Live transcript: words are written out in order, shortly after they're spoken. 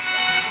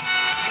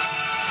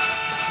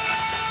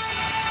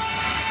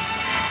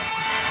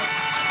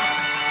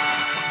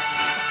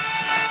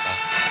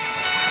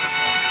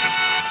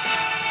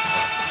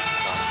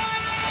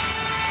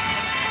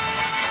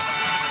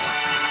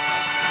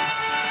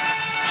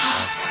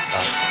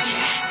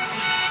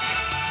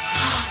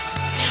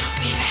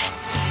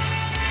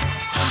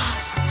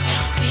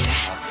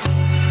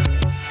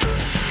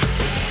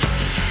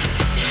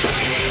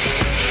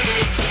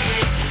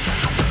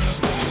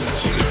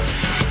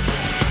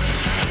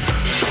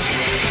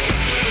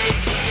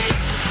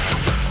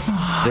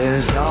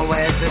There's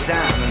always a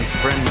diamond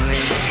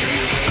friendly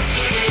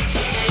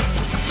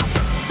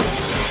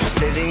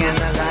sitting in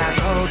the Live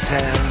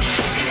Hotel.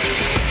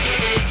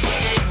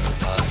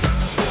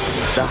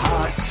 The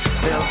heart's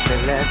filthy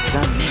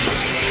lesson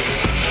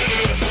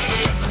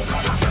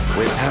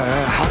with her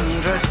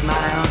 100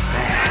 miles to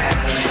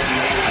hell.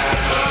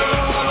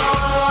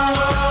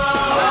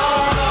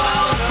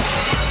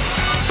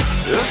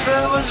 If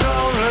there was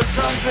only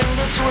something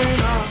between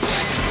us,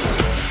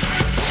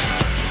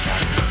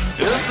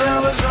 if there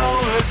was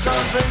only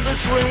something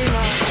between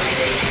us,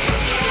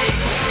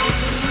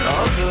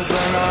 other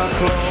than our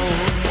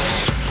clothes,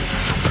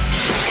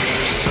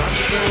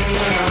 something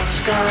in our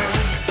sky,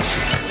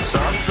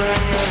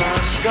 something in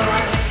our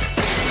sky,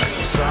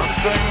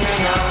 something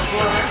in our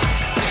blood,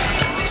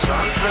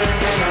 something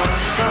in our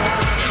sky.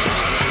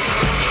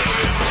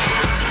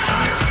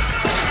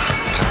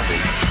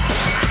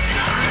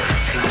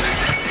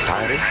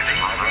 Patty?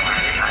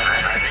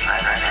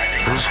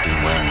 Who's been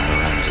wearing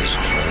Miranda's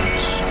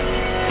clothes?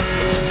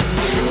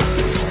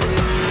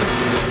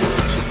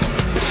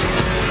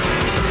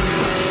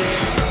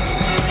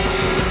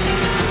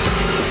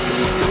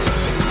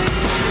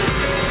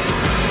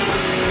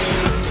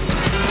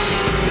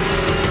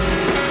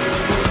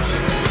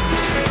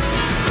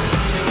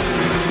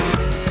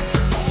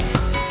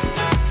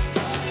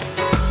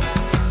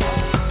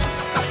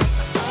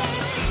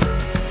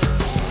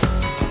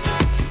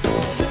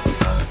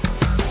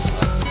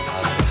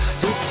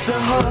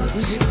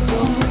 Heart's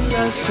filthy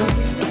lesson,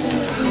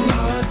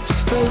 heart's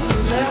filthy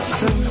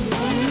lesson,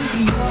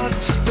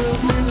 heart's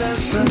filthy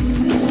lesson,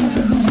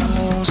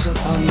 falls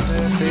upon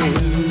deaf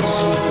ears.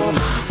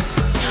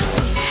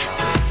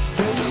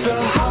 It's the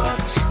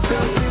heart's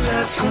filthy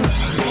lesson,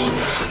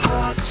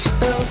 heart's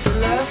filthy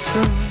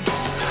lesson,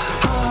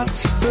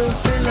 heart's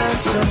filthy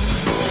lesson,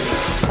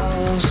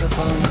 falls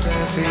upon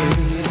deaf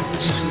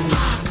ears.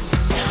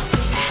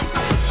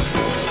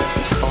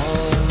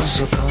 Falls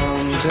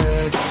upon deaf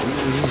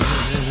ears.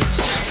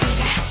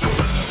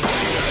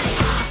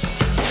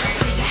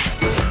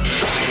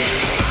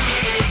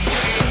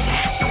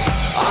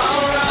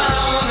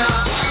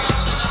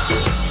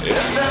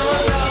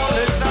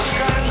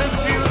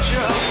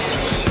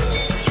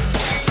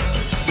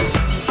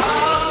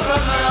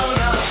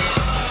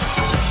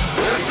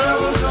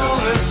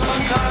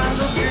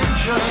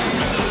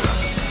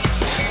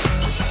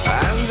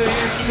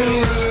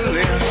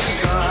 Cerulean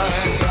sky.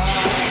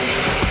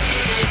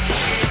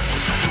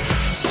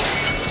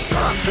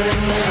 Something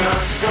in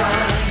our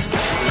sky,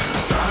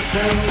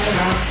 something in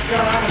our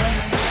sky,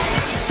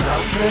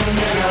 something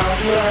in our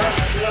blood,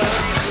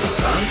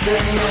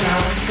 something in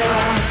our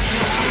sky.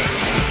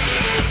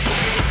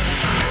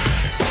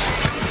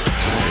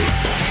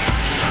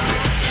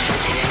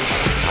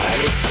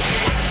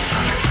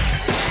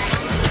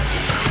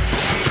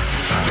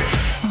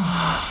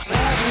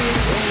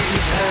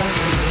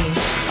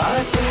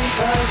 I think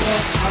I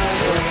lost my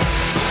way.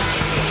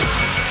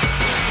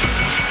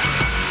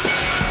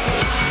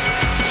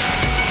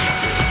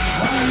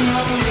 I'm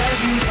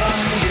already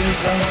 5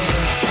 years old.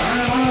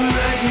 I'm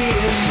already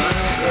in my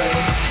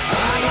grave.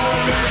 I'm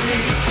already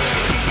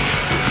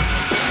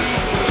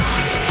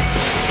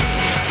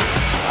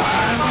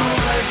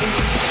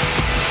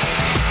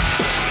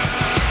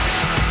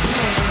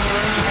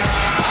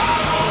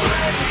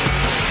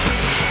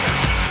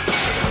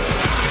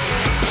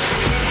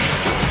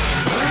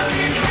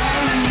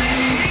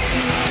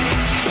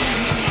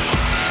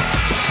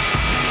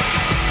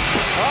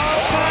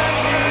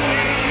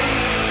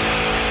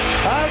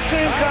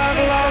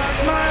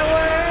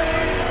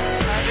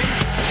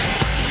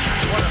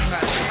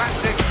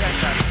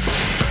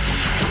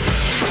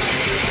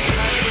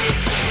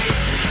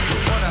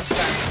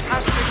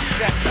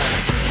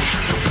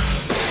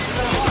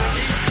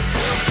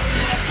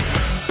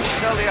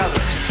Tell the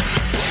others.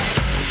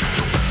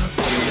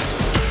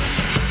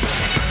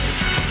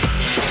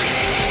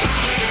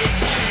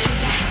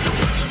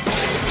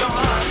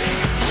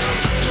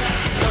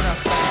 What a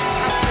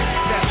fantastic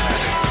death that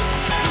is.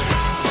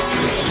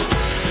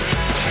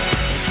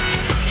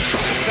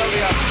 Tell the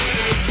others.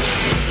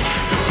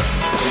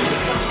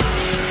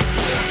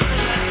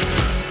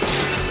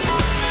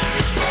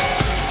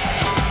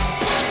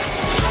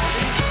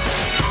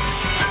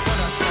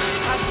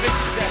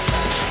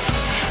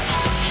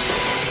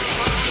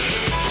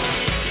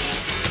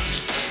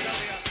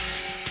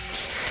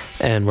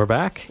 And we're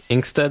back.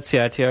 Inkstead,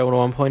 CITR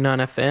 101.9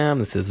 FM.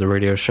 This is the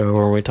radio show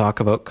where we talk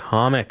about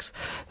comics.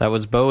 That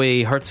was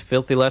Bowie, Heart's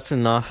Filthy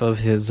Lesson off of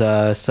his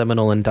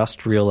seminal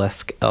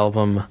industrial-esque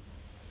album,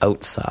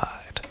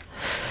 Outside.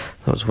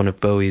 That was one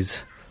of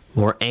Bowie's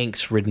more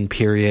angst-ridden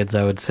periods,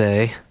 I would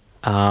say.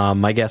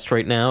 My guest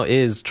right now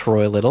is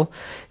Troy Little.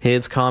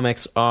 His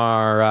comics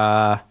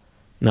are...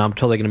 no, I'm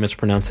totally going to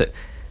mispronounce it.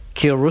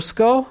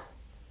 Chiaroscuro?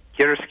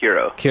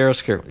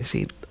 Chiaroscuro. You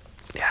see...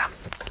 Yeah.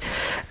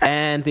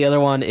 And the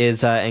other one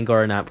is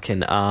Angora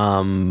Napkin.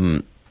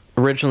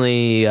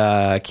 Originally,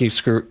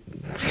 Chiaroscuro...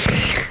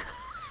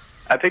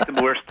 I picked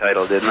the worst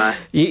title, didn't I?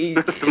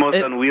 It's the most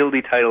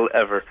unwieldy title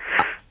ever.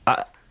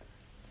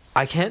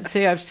 I can't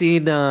say I've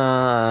seen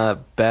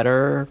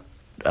better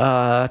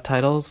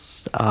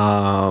titles,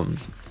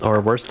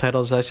 or worse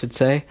titles, I should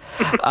say.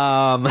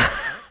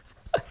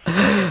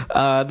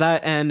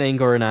 That and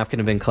Angor and Afghan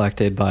have been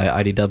collected by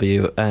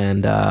IDW,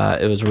 and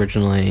it was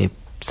originally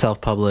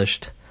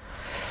self-published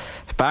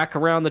back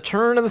around the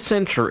turn of the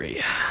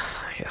century,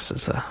 I guess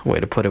is the way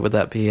to put it. Would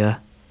that be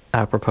a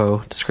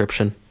apropos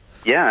description?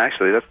 Yeah,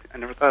 actually, I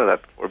never thought of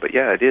that before, but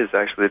yeah, it is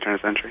actually the turn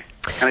of the century.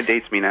 Kind of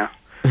dates me now.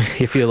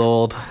 You feel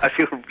old. I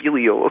feel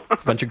really old. A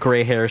bunch of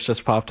gray hairs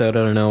just popped out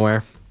of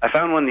nowhere. I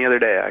found one the other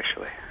day,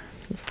 actually.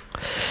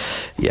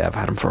 Yeah, I've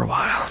had them for a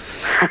while.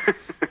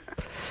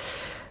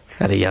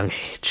 At a young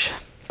age.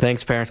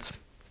 Thanks, parents.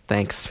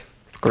 Thanks.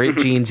 Great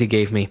genes you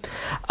gave me.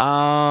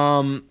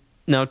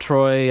 Now,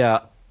 Troy,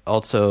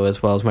 also,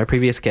 as well as my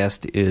previous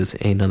guest, is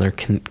another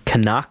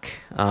Canuck,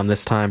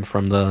 this time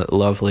from the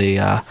lovely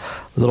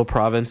little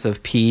province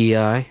of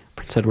PEI,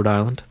 Prince Edward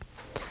Island.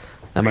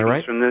 Am I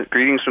right?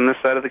 Greetings from this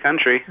side of the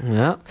country.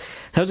 Yeah.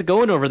 How's it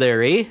going over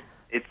there, eh?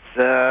 It's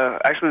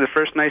actually the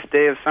first nice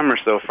day of summer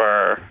so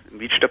far.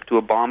 Reached up to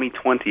a balmy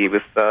 20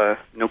 with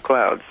no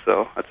clouds,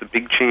 so that's a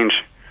big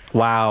change.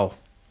 Wow.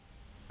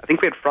 I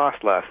think we had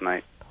frost last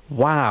night.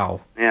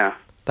 Wow. Yeah.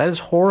 That is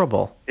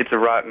horrible. It's a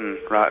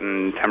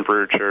rotten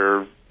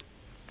temperature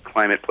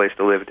climate place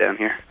to live down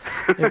here.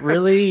 It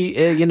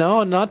really,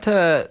 not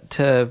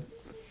to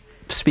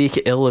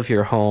speak ill of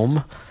your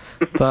home,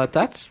 but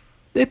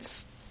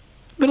it's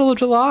middle of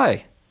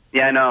July.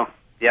 Yeah, I know.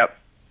 Yep.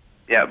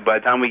 Yeah, by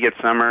the time we get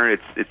summer,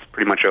 it's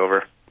pretty much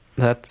over.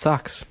 That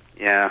sucks.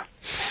 Yeah.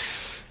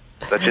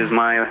 Such is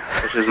my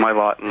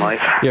lot in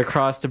life. You're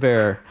cross to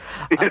bear.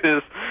 It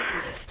is.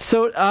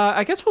 So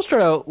I guess we'll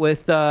start out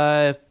with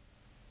your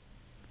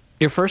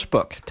first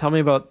book. Tell me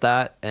about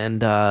that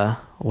and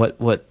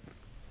what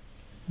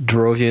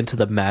drove you into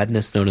the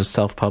madness known as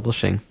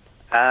self-publishing.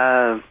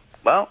 Well,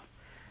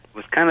 it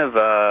was kind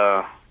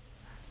of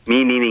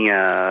me needing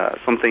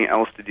something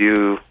else to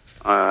do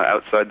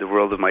outside the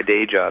world of my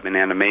day job in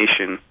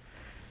animation.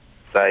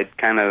 So I'd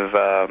kind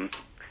of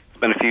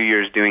spent a few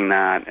years doing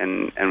that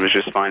and was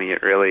just finding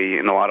it really,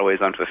 in a lot of ways,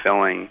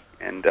 unfulfilling.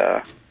 And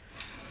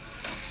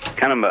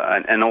kind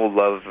of an old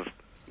love of,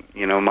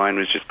 mine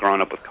was just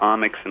growing up with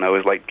comics, and I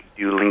always liked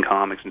doodling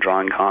comics and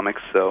drawing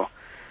comics. So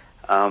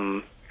I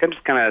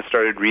just kind of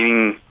started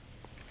reading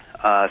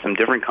some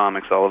different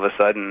comics all of a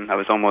sudden. I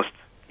was almost,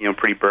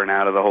 pretty burnt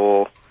out of the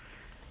whole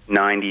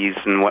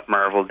 90s and what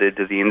Marvel did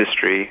to the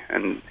industry,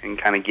 and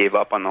kind of gave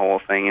up on the whole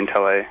thing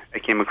until I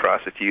came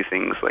across a few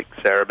things like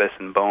Cerebus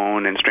and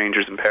Bone and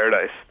Strangers in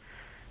Paradise,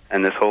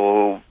 and this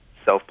whole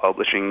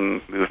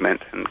self-publishing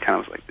movement, and kind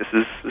of was like, this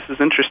is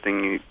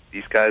interesting.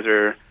 These guys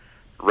are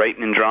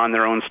writing and drawing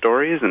their own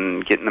stories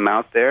and getting them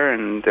out there,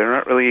 and they're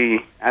not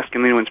really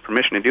asking anyone's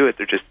permission to do it.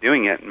 They're just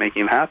doing it and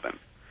making it happen.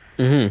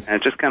 Mm-hmm.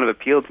 And it just kind of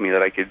appealed to me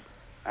that I could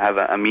have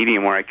a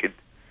medium where I could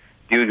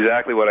do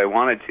exactly what I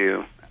wanted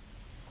to,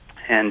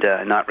 and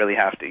not really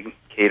have to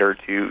cater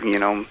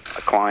to,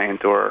 a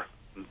client or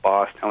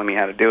boss telling me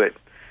how to do it.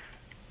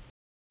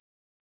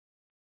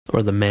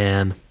 Or the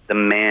man. The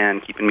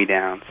man keeping me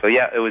down. So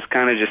yeah, it was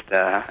kind of just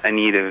a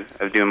need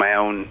of doing my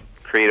own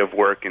creative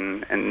work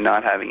and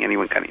not having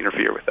anyone kind of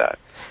interfere with that.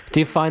 Do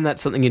you find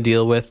that's something you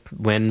deal with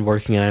when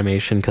working in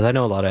animation? Because I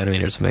know a lot of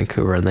animators in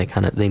Vancouver, and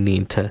they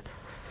need to...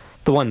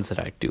 The ones that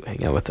I do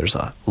hang out with, there's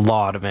a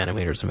lot of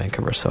animators in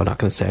Vancouver, so I'm not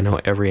going to say I know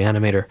every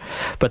animator,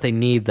 but they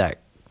need that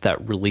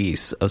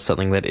release of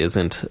something that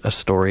isn't a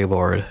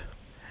storyboard.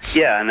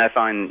 Yeah, and I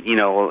find,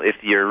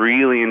 if you're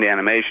really into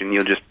animation,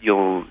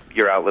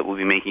 your outlet will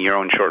be making your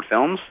own short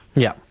films.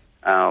 Yeah.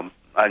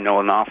 I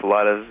know an awful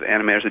lot of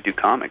animators that do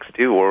comics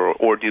too,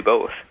 or do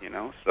both.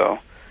 So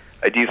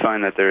I do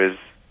find that there is,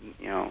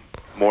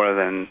 more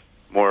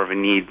of a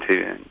need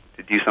to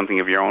do something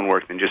of your own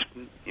work than just,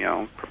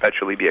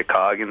 perpetually be a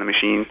cog in the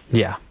machine.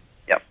 Yeah.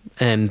 Yep.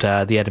 And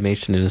the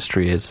animation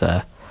industry is,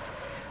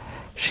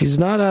 she's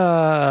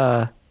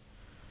not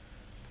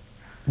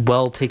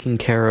well taken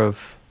care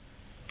of.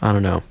 I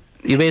don't know.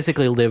 You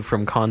basically live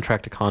from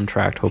contract to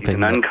contract, hoping. She's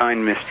an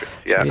unkind mistress.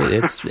 Yeah.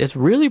 It's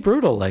really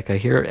brutal. Like I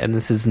hear, and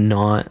this is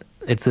not.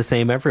 It's the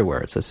same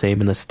everywhere. It's the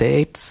same in the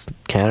States,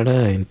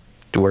 Canada, and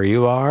where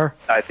you are.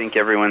 I think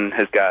everyone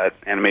has got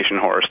animation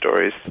horror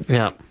stories.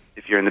 Yeah.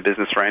 If you're in the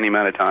business for any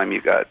amount of time,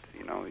 you've got,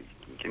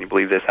 can you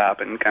believe this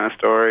happened kind of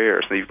story,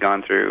 or so you've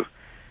gone through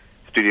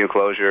studio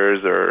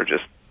closures, or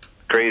just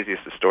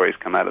craziest of stories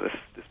come out of this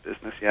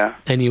business. Yeah.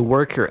 And you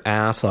work your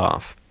ass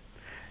off.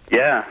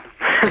 Yeah.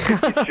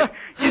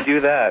 You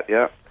do that,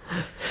 yeah.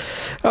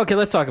 Okay,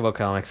 let's talk about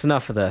comics.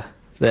 Enough of the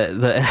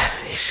the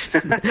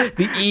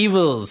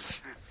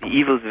evils. The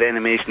evils of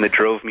animation that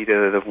drove me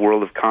to the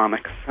world of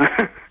comics.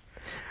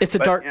 It's a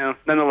dark.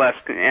 Nonetheless,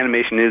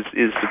 animation is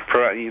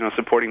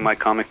supporting my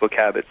comic book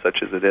habit,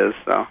 such as it is.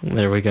 So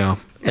there we go,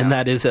 yeah. And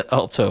that is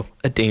also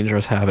a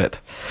dangerous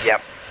habit.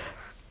 Yep.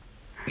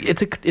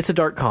 It's a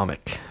dark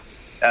comic.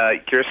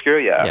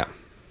 Chiaroscuro, yeah. Yeah.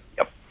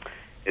 Yep.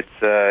 It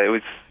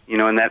was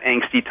in that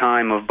angsty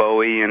time of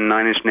Bowie and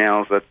Nine Inch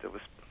Nails that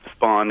was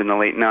spawned in the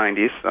late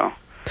 '90s. So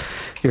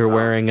You're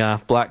wearing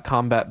black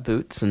combat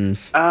boots and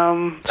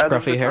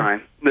scruffy hair?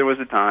 Time. There was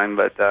a time,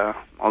 but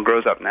all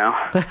grows up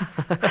now.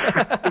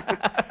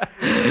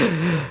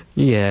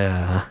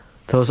 Yeah,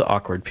 those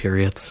awkward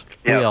periods.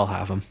 Yeah. We all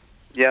have them.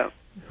 Yeah.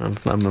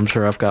 I'm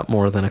sure I've got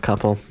more than a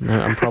couple.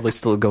 I'm probably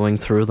still going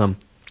through them.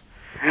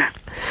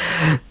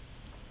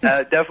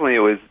 Definitely, it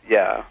was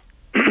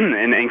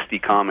an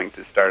angsty comic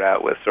to start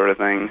out with, sort of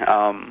thing,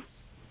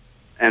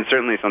 and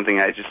certainly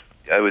something I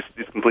was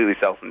just completely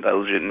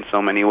self-indulgent in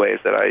so many ways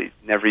that I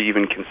never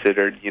even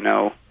considered,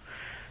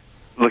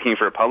 looking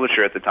for a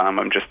publisher at the time.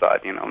 I just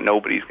thought,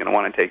 nobody's going to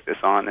want to take this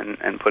on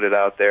and put it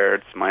out there.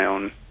 It's my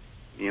own,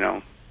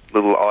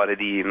 little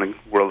oddity in the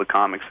world of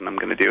comics, and I'm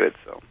going to do it.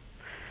 So,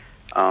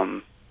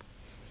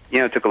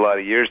 it took a lot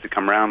of years to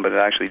come around, but it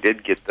actually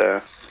did get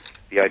the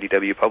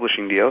IDW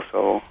publishing deal.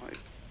 So,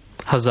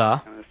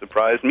 huzzah! It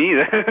surprised me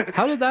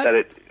How did that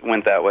it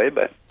went that way.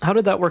 But how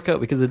did that work out?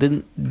 Because it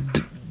didn't.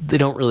 They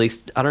don't really.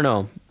 I don't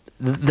know.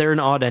 They're an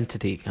odd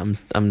entity.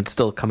 I'm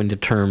still coming to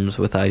terms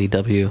with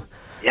IDW.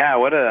 Yeah,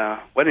 what an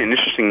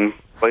interesting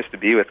place to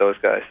be with those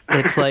guys.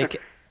 It's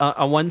like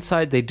on one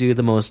side they do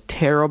the most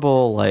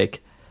terrible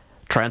like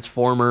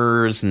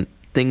Transformers and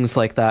things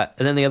like that,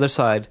 and then the other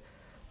side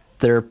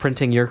they're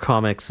printing your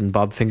comics and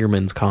Bob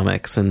Fingerman's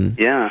comics, and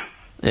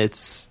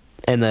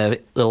and the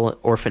little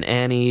Orphan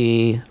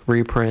Annie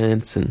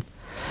reprints and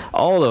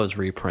all those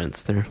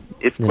reprints.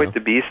 It's quite the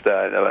beast.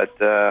 But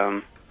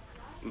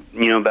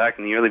back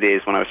in the early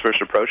days when I was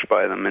first approached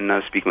by them, and I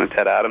was speaking with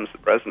Ted Adams, the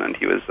president,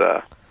 he was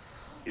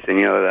he said,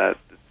 that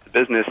the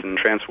business and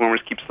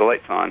Transformers keeps the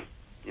lights on,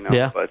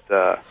 Yeah. But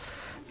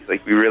he's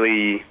like,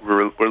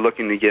 we're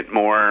looking to get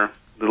more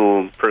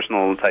little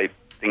personal type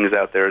things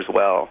out there as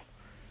well.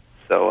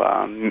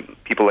 So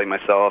people like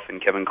myself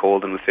and Kevin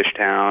Colden with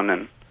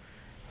Fishtown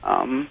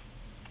and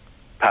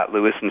Pat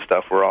Lewis and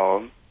stuff were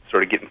all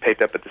sort of getting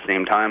picked up at the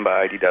same time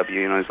by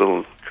IDW, these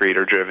little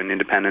creator-driven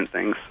independent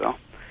things. So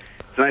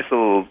it's a nice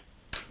little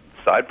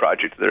side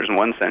project of theirs in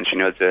one sense,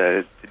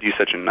 to do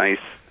such a nice,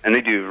 and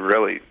they do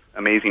really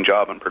amazing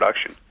job on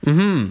production.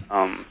 Mm-hmm.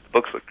 The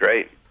books look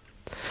great.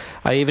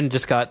 I even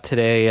just got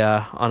today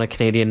on a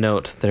Canadian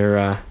note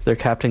their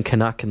Captain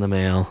Canuck in the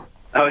mail.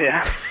 Oh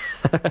yeah.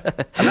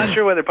 I'm not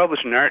sure whether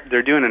publishing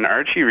they're doing an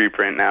Archie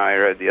reprint now. I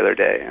read the other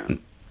day, a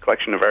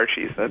collection of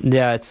Archies.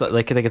 Yeah, it's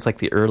like I think it's like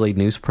the early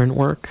newsprint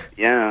work.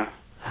 Yeah.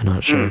 I'm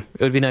not sure.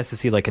 It would be nice to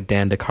see like a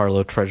Dan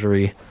DiCarlo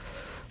treasury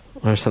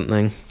or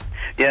something.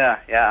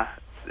 Yeah.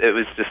 It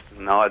was just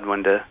an odd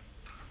one to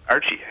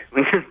Archie.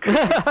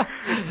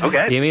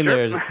 Okay. You mean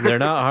sure. they're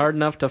not hard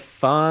enough to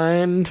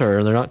find,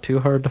 or they're not too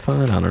hard to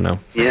find? I don't know.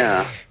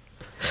 Yeah.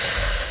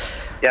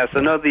 Yeah,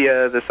 so no,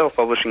 the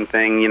self-publishing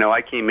thing,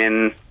 I came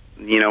in,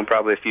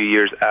 probably a few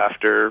years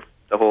after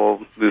the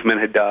whole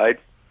movement had died,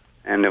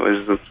 and it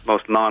was the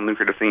most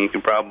non-lucrative thing you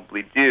could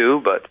probably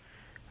do, but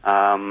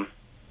I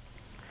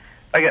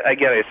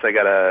guess I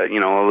got a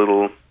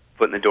little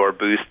foot-in-the-door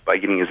boost by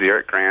getting a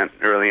Xeric grant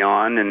early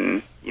on,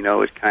 and,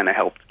 it kind of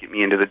helped get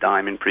me into the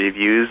Diamond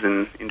previews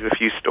and into a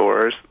few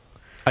stores.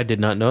 I did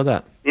not know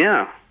that.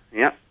 Yeah,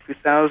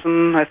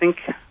 2000, I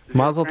think.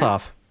 Mazel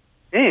tov.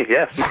 Hey,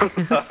 yes.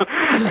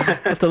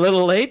 It's a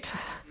little late.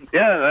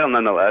 Yeah, well,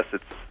 nonetheless,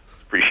 it's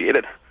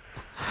appreciated.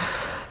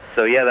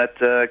 So yeah,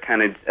 that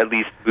kind of at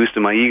least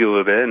boosted my ego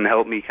a bit and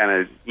helped me kind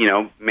of,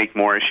 make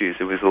more issues.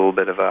 It was a little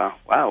bit of a,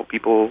 wow,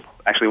 people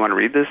actually want to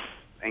read this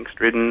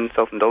angst-ridden,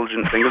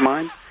 self-indulgent thing of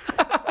mine.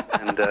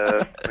 And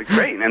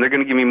great, and they're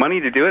going to give me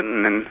money to do it,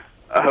 and then,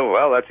 oh,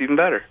 well, that's even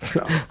better. So,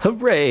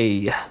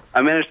 hooray!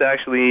 I managed to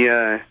actually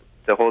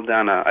to hold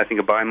down, I think,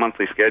 a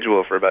bi-monthly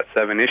schedule for about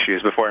 7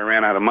 issues before I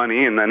ran out of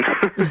money, and then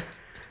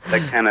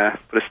that kind of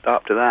put a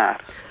stop to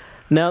that.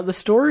 Now, the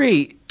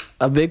story,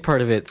 a big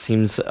part of it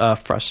seems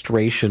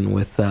frustration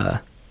with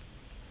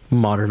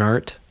modern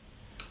art.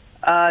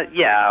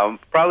 Yeah,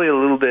 probably a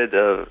little bit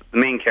of the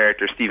main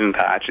character, Stephen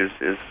Patch, is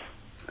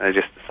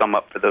just to sum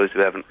up for those who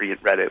haven't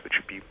read it, which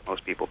would be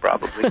most people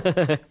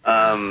probably.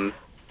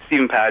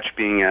 Stephen Patch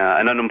being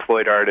an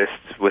unemployed artist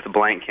with a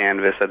blank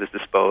canvas at his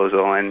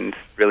disposal and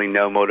really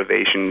no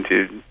motivation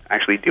to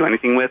actually do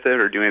anything with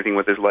it or do anything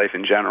with his life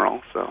in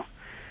general. So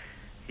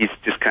he's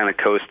just kind of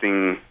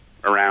coasting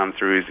around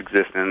through his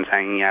existence,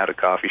 hanging out at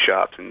coffee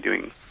shops and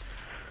doing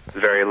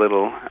very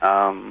little.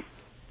 Then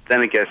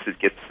I guess it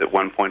gets at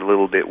one point a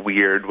little bit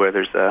weird where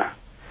there's a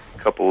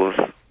couple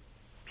of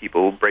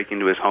people break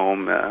into his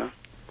home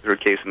through a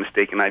case of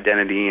mistaken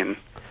identity and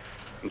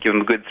give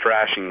him a good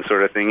thrashing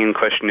sort of thing and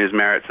question his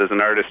merits as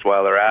an artist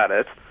while they're at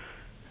it.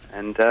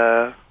 And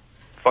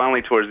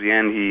finally, towards the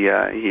end, he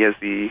has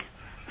the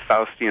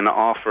Faustian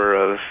offer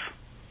of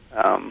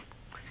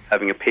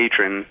having a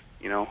patron.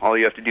 All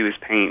you have to do is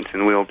paint,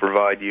 and we'll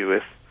provide you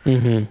with,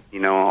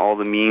 all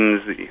the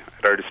means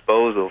at our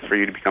disposal for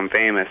you to become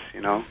famous.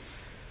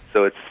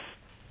 So it's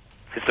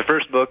the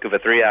first book of a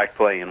 3-act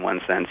play in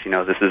one sense.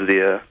 This is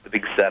the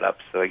big setup.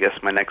 So I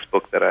guess my next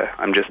book that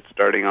I'm just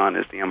starting on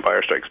is the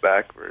Empire Strikes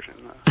Back version.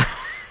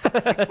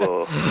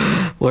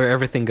 Where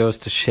everything goes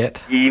to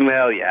shit.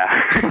 Email,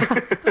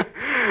 yeah.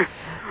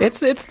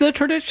 It's the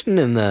tradition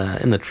in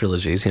the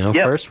trilogies, you know.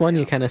 Yep. First one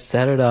you kind of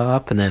set it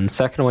up, and then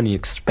second one you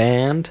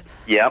expand,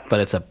 Yep. but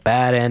it's a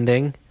bad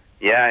ending.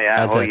 Yeah.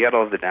 As Well, a- you got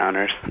all the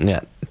downers.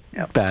 Yeah,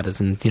 Yep. bad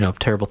as in, you know,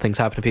 terrible things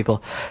happen to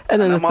people.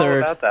 And then I'm the all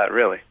third, about that,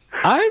 really.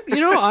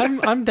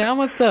 I'm down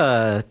with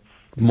the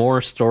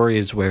more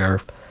stories where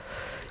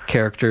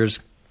characters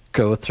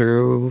go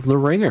through the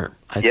ringer.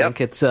 I Yep.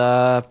 think it's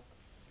a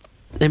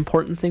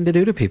important thing to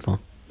do to people.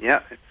 Yeah,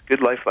 it's a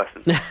good life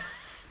lesson.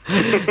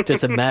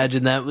 Just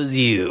imagine that was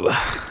you.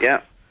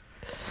 Yeah.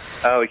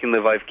 We can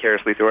live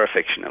vicariously through our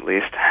fiction, at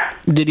least.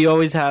 Did you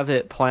always have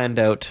it planned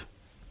out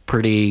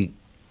pretty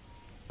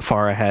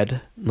far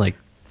ahead, like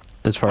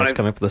as far When as I-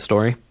 coming up with the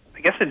story? I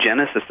guess the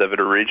genesis of it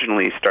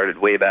originally started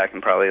way back in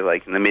probably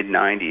like in the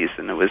mid-'90s,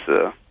 and it was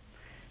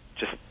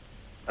just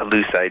a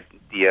loose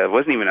idea. It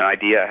wasn't even an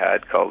idea I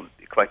had, called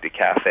Eclectic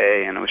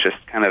Cafe, and it was just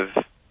kind of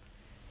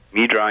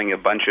me drawing a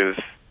bunch of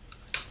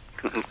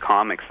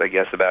comics, I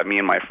guess, about me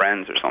and my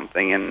friends or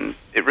something, and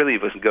it really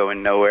was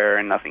going nowhere,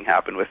 and nothing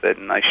happened with it,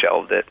 and I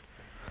shelved it.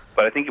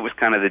 But I think it was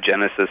kind of the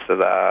genesis of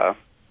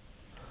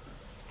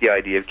the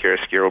idea of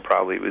chiaroscuro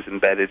probably was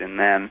embedded in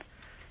then.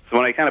 So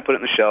when I kind of put it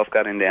on the shelf,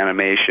 got into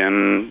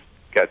animation,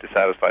 got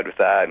dissatisfied with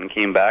that, and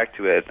came back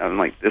to it, I'm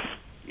like, this,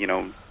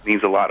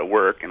 needs a lot of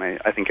work, and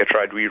I think I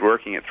tried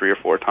reworking it 3 or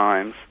 4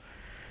 times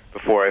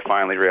before I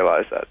finally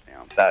realized that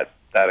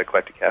that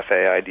Eclectic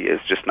Cafe idea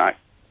is just not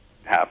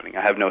happening.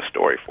 I have no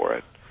story for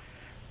it.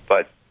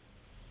 But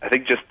I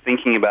think just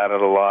thinking about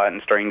it a lot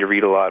and starting to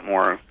read a lot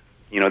more,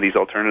 these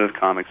alternative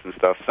comics and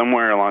stuff,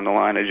 somewhere along the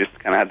line I just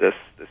kind of had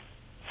this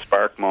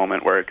spark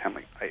moment where it kind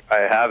of like, I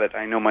have it,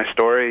 I know my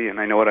story, and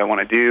I know what I want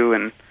to do,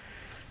 and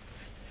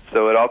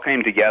so it all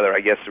came together.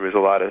 I guess there was a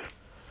lot of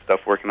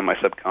stuff working on my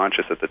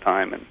subconscious at the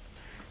time, and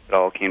it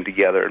all came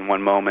together in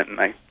one moment, and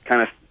I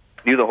kind of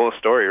knew the whole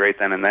story right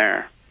then and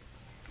there.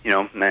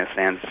 And then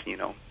sans,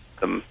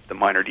 the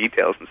minor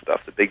details and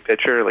stuff, the big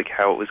picture, like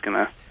how it was going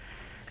to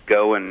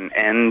go and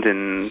end,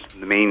 and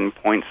the main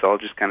points all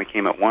just kind of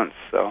came at once.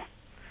 So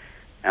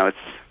now it's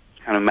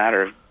kind of a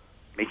matter of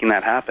making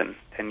that happen.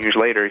 10 years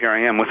later, here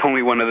I am with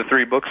only one of the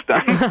 3 books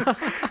done.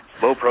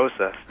 Slow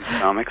process, these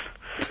comics.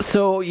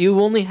 So you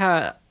only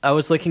had, I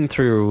was looking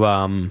through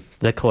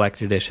the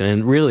collected edition,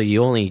 and really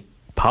you only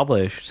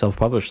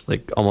self-published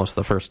like almost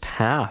the first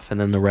half, and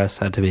then the rest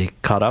had to be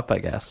caught up, I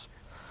guess.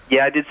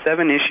 Yeah, I did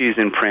 7 issues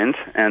in print,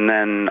 and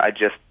then I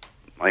just,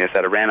 like I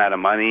said, I ran out of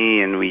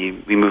money, and we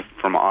moved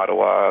from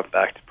Ottawa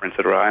back to Prince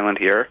Edward Island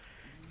here,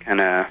 kind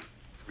of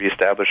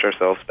reestablished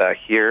ourselves back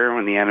here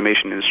when the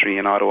animation industry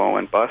in Ottawa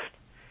went bust,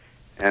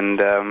 and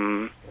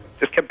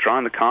just kept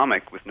drawing the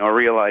comic with no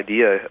real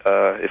idea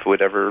if it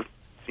would ever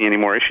see any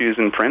more issues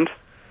in print.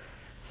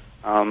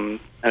 And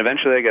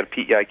eventually I got a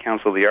PEI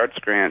Council of the Arts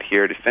grant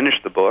here to finish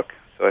the book,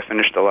 so I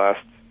finished the last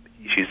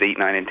issues 8,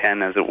 9, and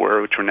 10, as it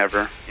were, which were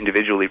never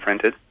individually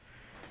printed,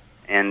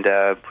 and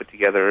put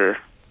together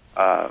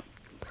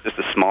just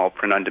a small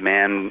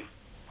print-on-demand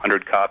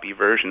 100-copy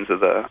versions of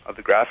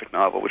the graphic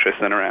novel, which I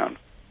sent around.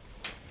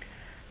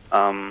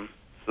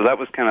 So that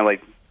was kind of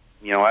like,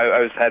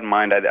 I had in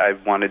mind I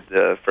wanted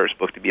the first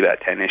book to be about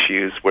 10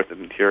 issues worth of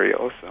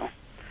material, so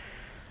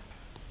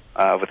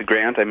with the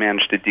grant I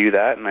managed to do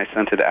that, and I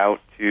sent it out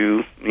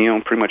to,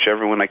 pretty much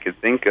everyone I could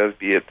think of,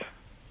 be it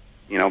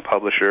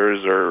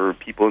publishers or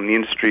people in the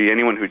industry,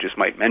 anyone who just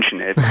might mention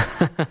it.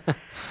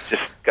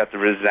 Just got the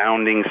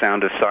resounding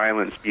sound of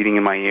silence beating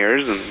in my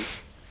ears,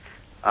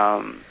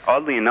 and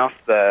oddly enough,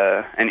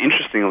 and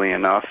interestingly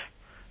enough,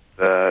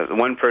 the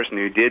one person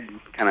who did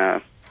kind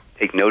of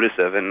take notice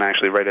of it and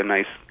actually write a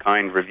nice,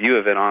 kind review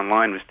of it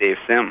online was Dave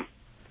Sim.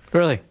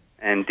 Really?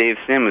 And Dave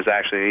Sim is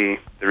actually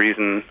the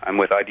reason I'm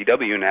with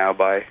IDW now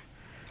by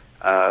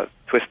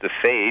twist of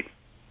fate.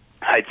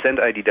 I'd sent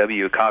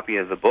IDW a copy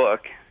of the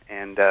book,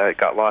 and it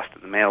got lost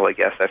in the mail, I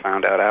guess. I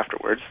found out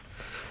afterwards.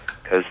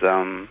 Because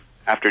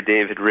after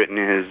Dave had written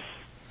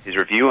his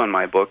review on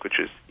my book, which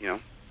is, as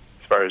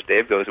far as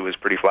Dave goes, it was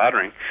pretty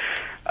flattering,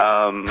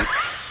 in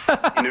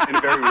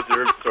a very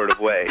reserved sort of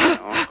way,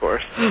 of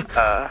course.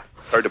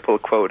 Hard to pull a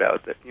quote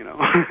out that,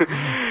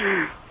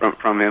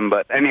 from him.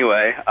 But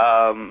anyway,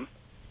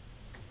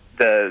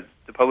 the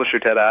publisher,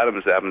 Ted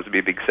Adams, happens to be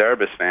a big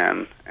Cerebus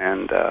fan,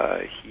 and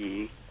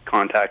he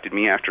contacted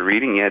me after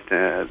reading it,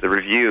 the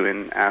review,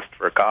 and asked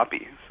for a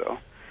copy. So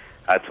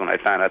that's when I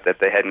found out that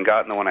they hadn't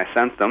gotten the one I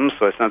sent them,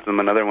 so I sent them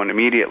another one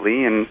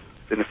immediately, and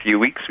in a few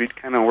weeks we'd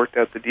kind of worked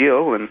out the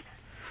deal, and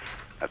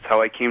that's how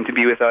I came to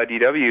be with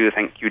IDW.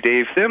 Thank you,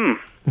 Dave Sim.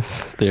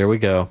 There we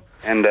go.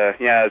 And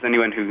as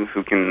anyone who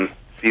can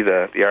see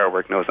the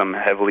artwork knows, I'm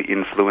heavily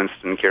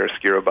influenced in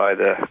chiaroscuro by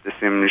the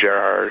Sim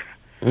Gerard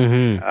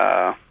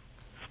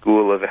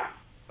school of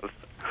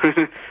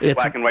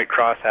black and white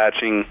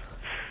cross-hatching.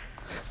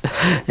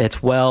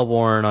 It's well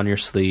worn on your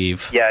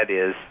sleeve. Yeah, it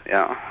is.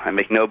 Yeah, I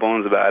make no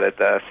bones about it.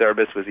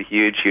 Cerebus was a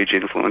huge, huge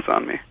influence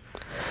on me.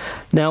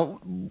 Now,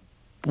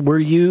 are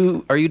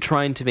you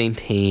trying to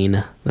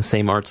maintain the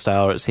same art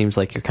style, or it seems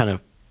like you're kind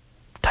of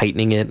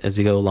tightening it as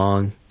you go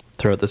along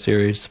throughout the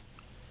series?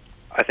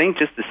 I think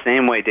just the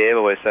same way Dave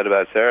always said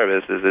about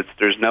Cerebus is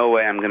there's no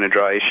way I'm going to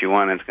draw issue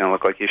 1 and it's going to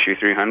look like issue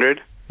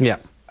 300. Yeah.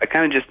 I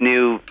kind of just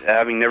knew,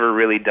 having never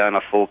really done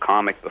a full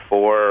comic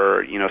before,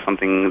 or,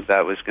 something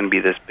that was going to be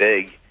this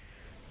big,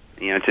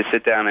 to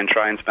sit down and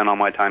try and spend all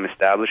my time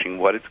establishing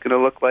what it's going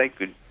to look like,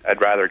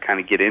 I'd rather kind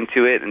of get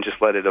into it and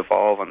just let it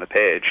evolve on the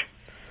page.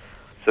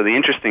 So the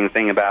interesting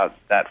thing about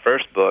that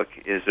first book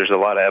is there's a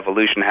lot of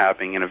evolution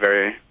happening in a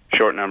very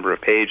short number of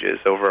pages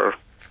over,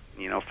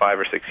 5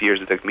 or 6 years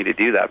it took me to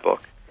do that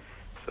book.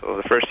 So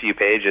the first few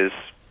pages,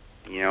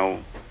 you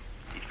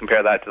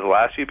compare that to the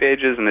last few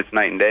pages, and it's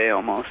night and day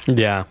almost.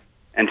 Yeah.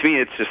 And to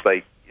me, it's just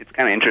like, it's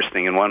kind of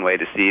interesting in one way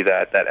to see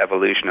that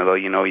evolution, although,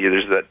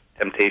 there's that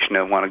temptation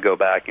to want to go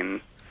back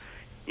and,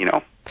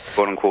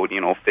 quote unquote,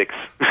 fix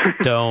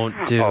Don't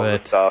do all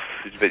it. the stuff.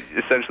 But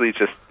essentially, it's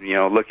just,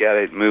 look at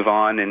it, move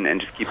on,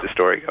 and just keep the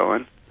story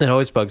going. It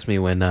always bugs me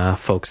when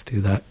folks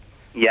do that.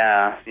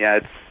 Yeah,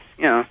 it's,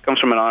 it comes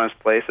from an honest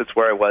place. It's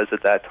where I was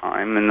at that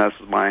time, and that's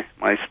my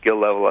skill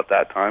level at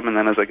that time. And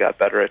then as I got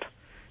better at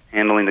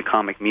handling the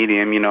comic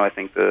medium, I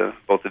think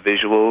both the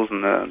visuals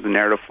and the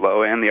narrative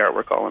flow and the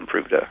artwork all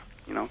improved,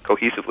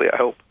 cohesively, I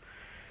hope.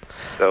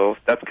 So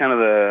that's kind of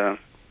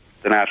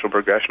the natural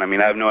progression. I mean,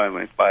 I have no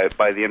idea.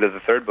 By the end of the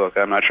third book,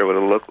 I'm not sure what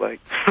it'll look like.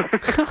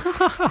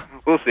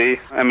 We'll see.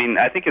 I mean,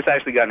 I think it's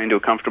actually gotten into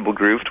a comfortable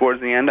groove towards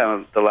the end.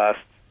 The last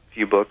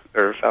few books,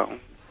 or so,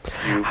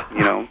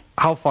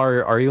 How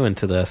far are you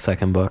into the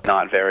second book?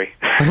 Not very.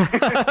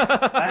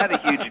 I had a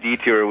huge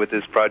detour with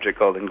this project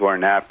called Angora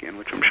Napkin,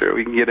 which I'm sure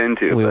we can get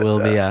into. We will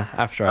be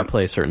after I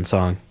play a certain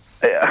song.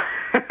 Yeah.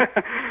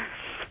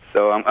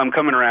 So I'm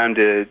coming around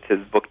to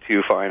book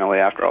 2 finally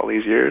after all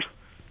these years.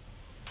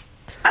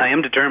 I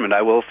am determined.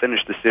 I will finish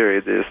the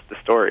series, the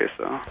story.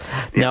 So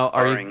now,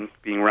 barring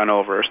being run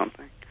over or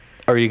something.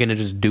 Are you going to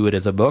just do it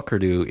as a book or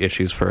do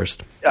issues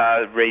first?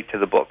 Right to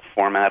the book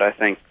format, I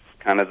think,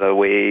 kind of the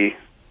way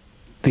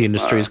the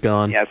industry's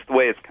gone. Yeah, it's the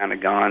way it's kind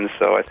of gone.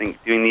 So I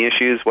think doing the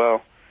issues,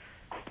 well,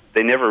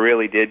 they never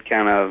really did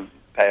kind of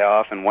pay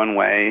off in one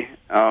way.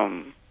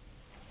 And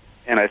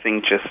I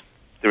think just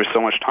there was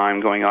so much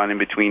time going on in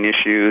between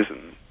issues,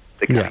 and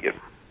they kind of get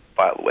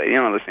filed away.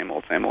 The same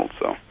old.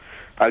 So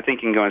I'm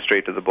thinking going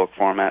straight to the book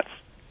format's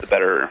the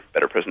better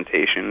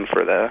presentation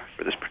for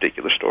this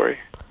particular story.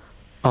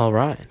 All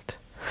right.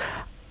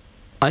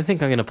 I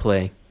think I'm going to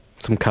play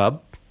some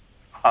Cub.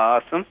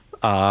 Awesome.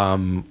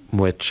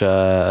 Which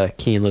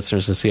keen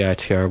listeners to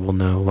CITR will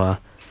know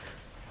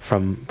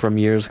from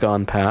years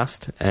gone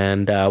past.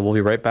 And we'll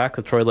be right back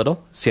with Troy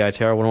Little,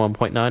 CITR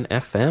 101.9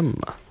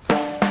 FM.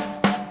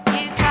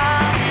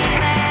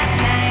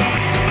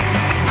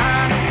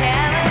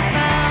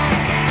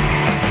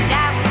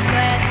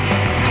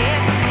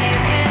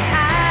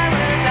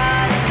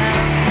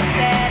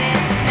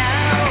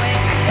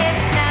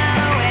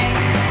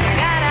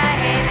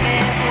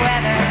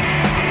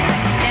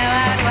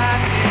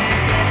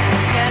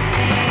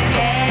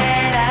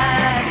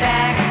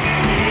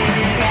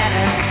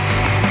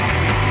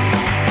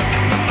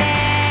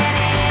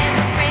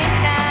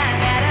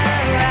 Springtime at a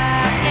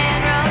rock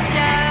and roll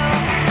show.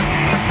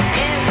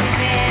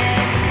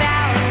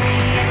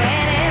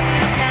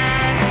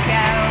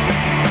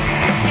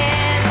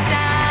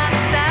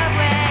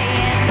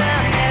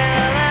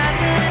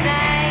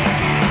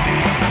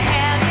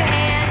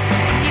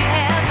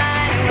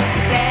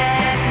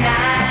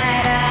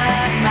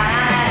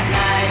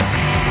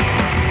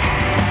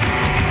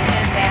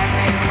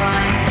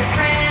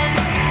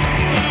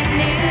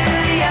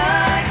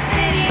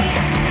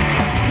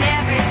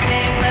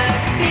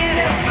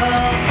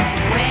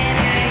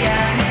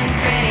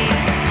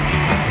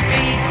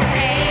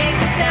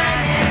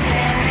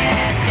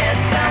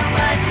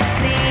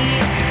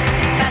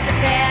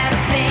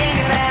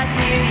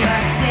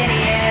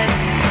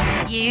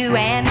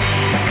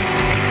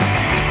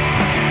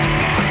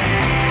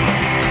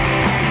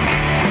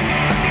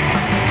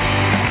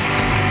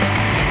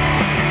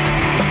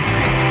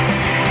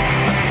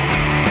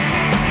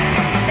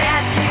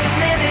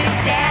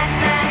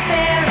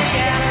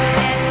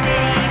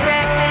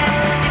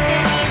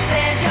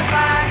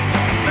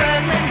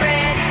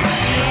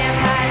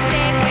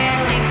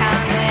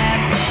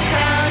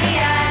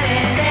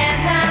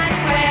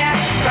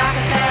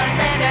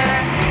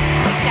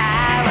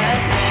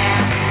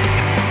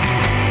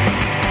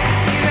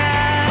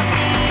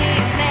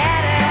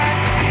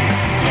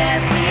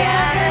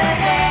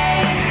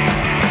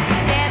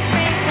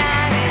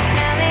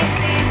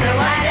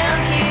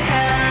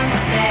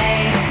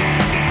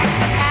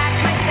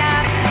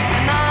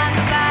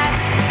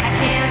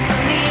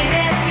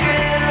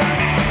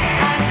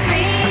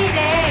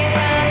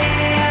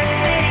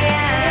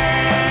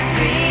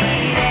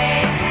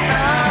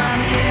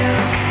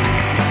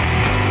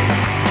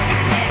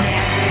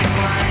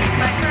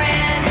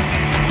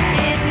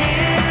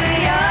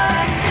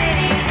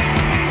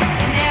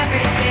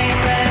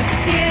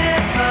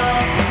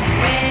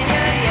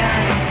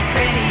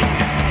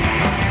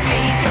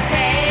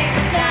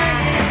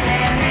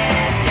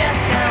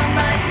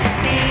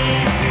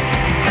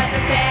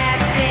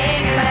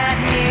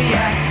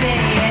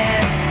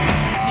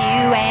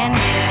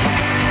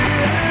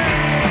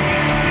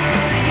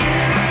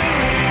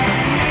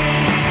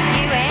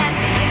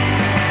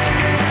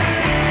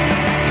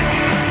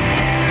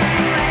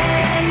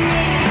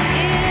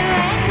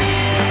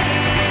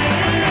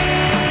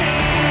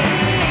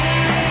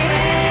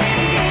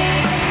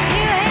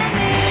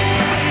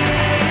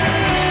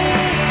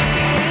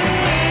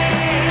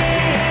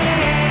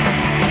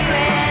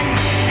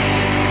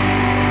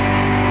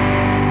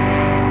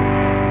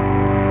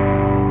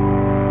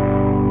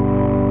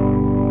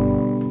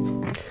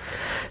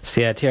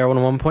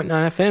 CITR 101.9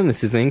 FM.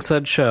 This is the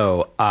Inksled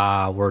Show.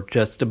 We're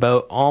just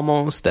about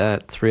almost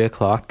at 3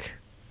 o'clock.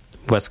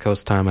 West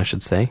Coast time, I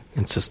should say.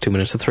 It's just 2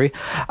 minutes to 3.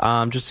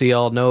 Just so you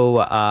all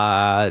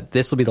know,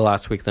 this will be the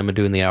last week that I'm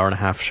doing the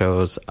hour-and-a-half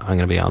shows. I'm going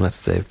to be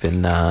honest, they've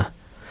been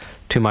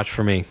too much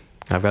for me.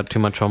 I've got too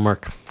much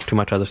homework, too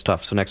much other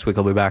stuff. So next week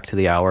I'll be back to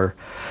the hour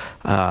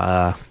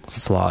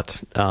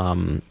slot.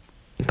 But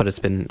it's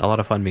been a lot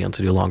of fun being able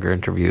to do longer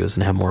interviews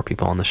and have more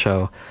people on the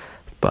show.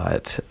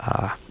 But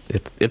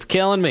it's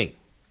killing me.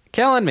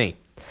 Killing me.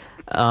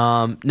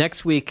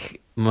 Next week,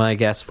 my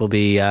guest will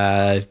be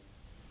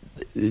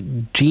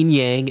Gene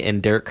Yang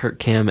and Derek Kurt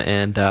Kim,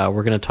 and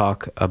we're going to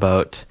talk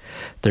about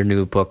their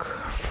new book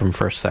from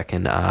First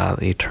Second,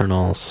 The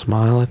Eternal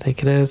Smile, I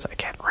think it is. I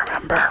can't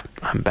remember.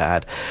 I'm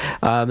bad.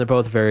 They're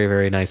both very,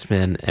 very nice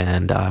men,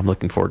 and I'm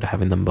looking forward to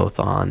having them both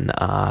on.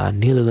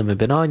 Neither of them have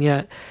been on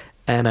yet,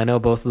 and I know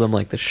both of them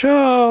like the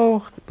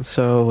show,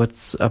 so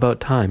it's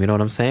about time, you know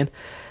what I'm saying?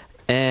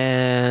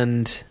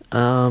 And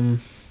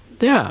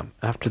yeah,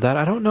 after that,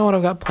 I don't know what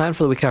I've got planned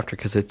for the week after,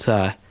 because it's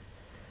going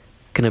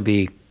to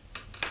be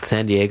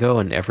San Diego,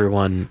 and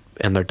everyone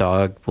and their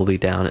dog will be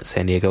down at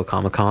San Diego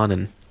Comic-Con,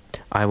 and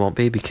I won't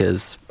be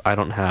because I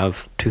don't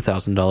have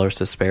 $2,000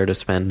 to spare to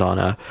spend on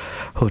a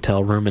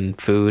hotel room and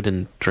food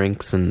and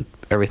drinks and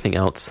everything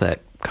else that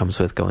comes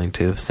with going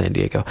to San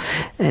Diego.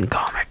 And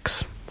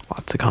comics.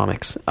 Lots of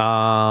comics.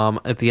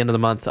 At the end of the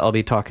month, I'll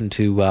be talking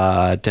to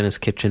Dennis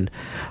Kitchen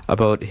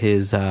about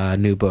his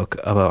new book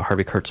about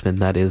Harvey Kurtzman.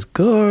 That is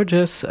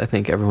gorgeous. I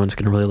think everyone's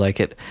going to really like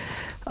it.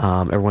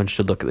 Everyone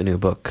should look at the new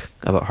book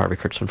about Harvey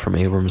Kurtzman from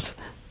Abrams.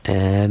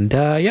 And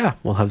yeah,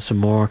 we'll have some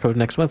more coming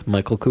next month.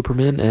 Michael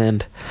Cooperman,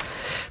 and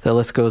the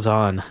list goes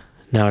on.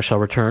 Now I shall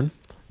return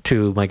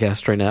to my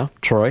guest right now,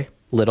 Troy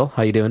Little.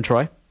 How you doing,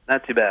 Troy?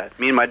 Not too bad.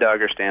 Me and my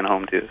dog are staying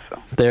home too. So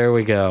there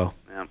we go.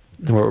 yeah.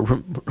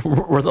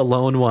 We're the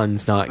lone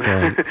ones not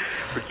going.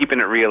 We're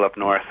keeping it real up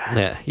north.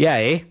 Yeah,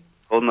 eh?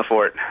 Holding the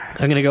fort.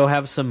 I'm gonna go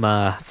have some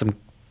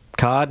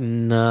cod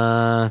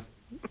and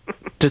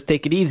just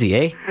take it easy,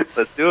 eh?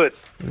 Let's do it.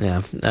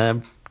 Yeah,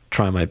 I'm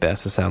trying my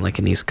best to sound like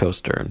an East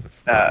Coaster, and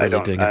not really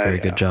doing a very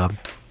good job.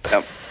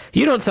 Yep.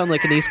 You don't sound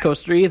like an East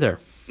Coaster either.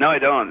 No, I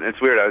don't. It's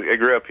weird. I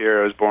grew up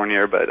here. I was born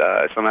here, but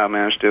I somehow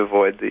managed to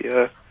avoid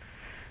the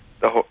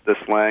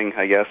slang,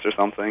 I guess, or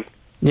something.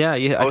 Yeah,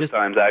 Most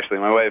times, actually.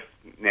 My wife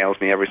nails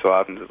me every so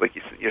often. She's like,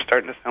 you're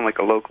starting to sound like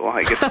a local.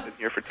 I guess I've been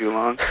here for too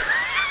long.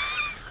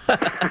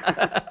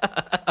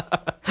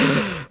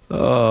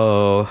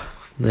 Oh,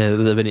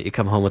 the minute you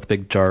come home with a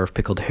big jar of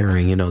pickled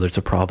herring, you know there's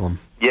a problem.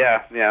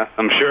 Yeah,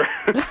 I'm sure.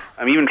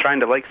 I'm even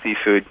trying to like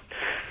seafood.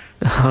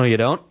 Oh, you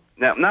don't?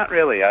 No, not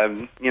really.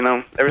 I'm,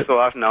 every so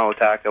often I'll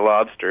attack a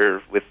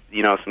lobster with,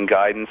 some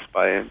guidance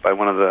by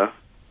one of the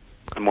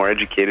more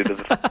educated of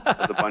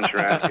the bunch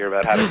around here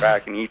about how to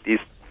crack and eat these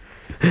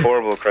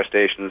horrible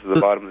crustaceans at the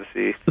bottom of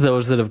the sea.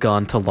 Those that have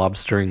gone to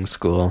lobstering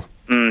school.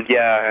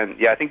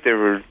 I think they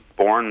were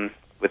born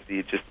with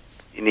the just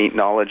innate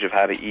knowledge of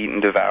how to eat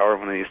and devour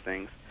one of these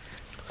things.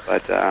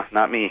 But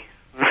not me.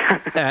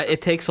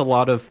 It takes a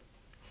lot of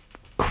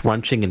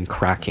crunching and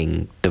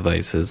cracking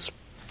devices.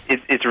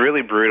 It's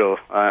really brutal.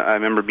 I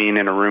remember being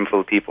in a room full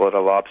of people at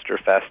a lobster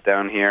fest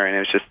down here, and it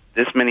was just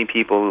this many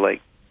people,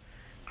 like,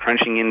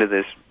 crunching into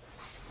this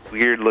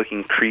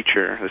weird-looking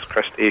creature, this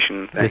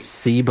crustacean thing. This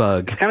sea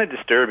bug. It's kind of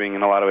disturbing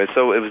in a lot of ways.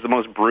 So it was the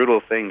most brutal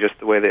thing, just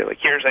the way they, like,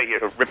 here's how you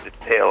rip its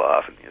tail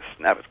off, and you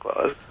snap its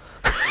claws,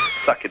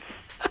 suck its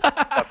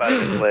stuff out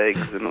of its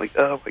legs, and, like,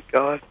 oh, my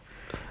God.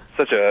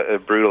 Such a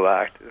brutal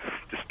act,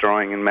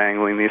 destroying and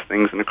mangling these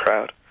things in a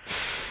crowd.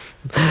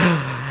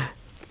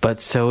 But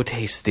so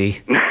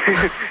tasty.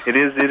 It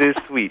is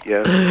sweet,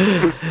 yeah.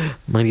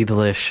 Mighty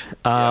delish.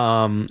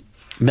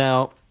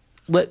 Now,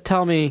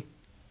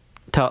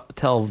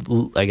 tell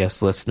I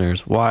guess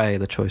listeners why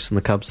the choice in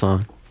the Cub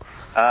song.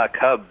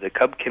 The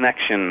Cub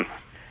connection.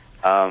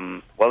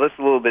 Well, this is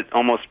a little bit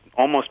almost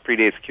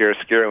predates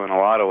chiaroscuro in a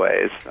lot of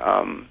ways.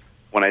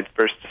 When I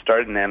first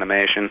started in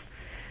animation,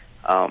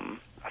 I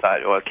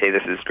thought, well, okay,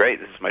 this is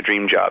great. This is my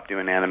dream job,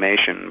 doing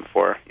animation.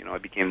 Before I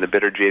became the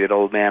bitter, jaded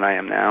old man I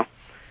am now.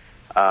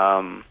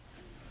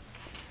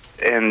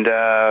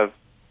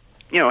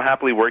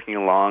 Happily working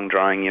along,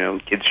 drawing,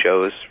 kids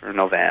shows for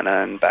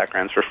Nelvana and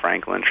backgrounds for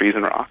Franklin, Trees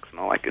and Rocks, and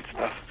all that good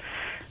stuff.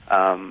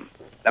 Then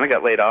I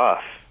got laid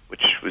off,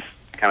 which was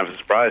kind of a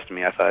surprise to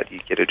me. I thought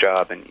you'd get a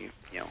job and you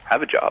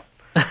have a job.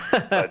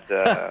 But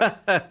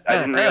I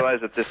didn't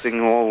realize that this thing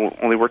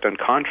only worked on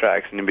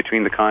contracts, and in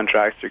between the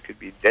contracts there could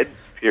be dead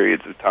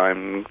periods of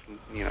time,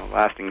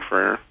 lasting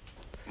for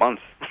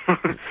months.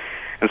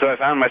 And so I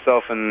found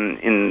myself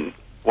in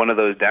one of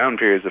those down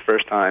periods the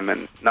first time,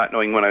 and not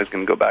knowing when I was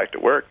going to go back to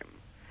work. And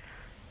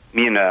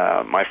me and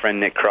my friend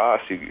Nick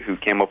Cross, who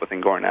came up with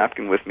Angora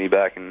Napkin with me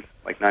back in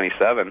like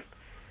 '97,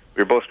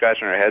 we were both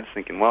scratching our heads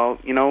thinking, well,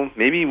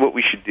 maybe what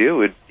we should do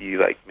would be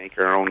like make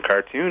our own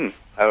cartoon.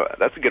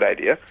 That's a good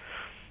idea.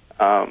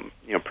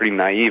 Pretty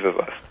naive of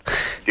us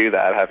to do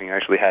that, having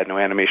actually had no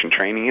animation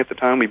training at the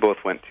time. We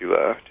both went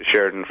to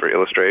Sheridan for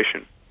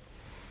illustration.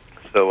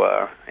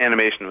 So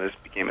animation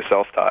became a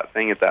self-taught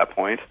thing at that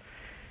point,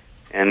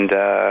 and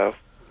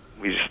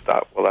we just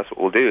thought, well, that's what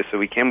we'll do. So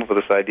we came up with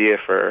this idea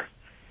for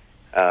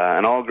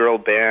an all-girl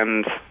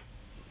band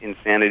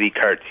insanity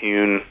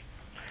cartoon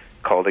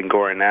called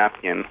Angora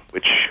Napkin,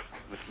 which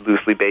was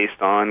loosely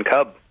based on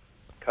Cub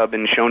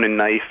and Shonen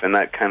Knife and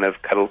that kind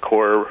of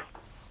cuddlecore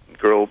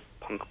girl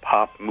punk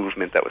pop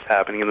movement that was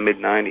happening in the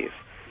mid-'90s.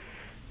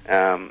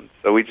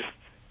 So we just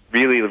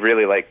really,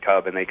 really liked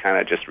Cub, and they kind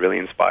of just really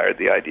inspired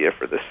the idea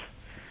for this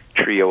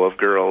trio of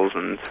girls,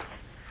 and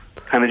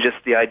kind of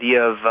just the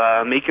idea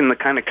of making the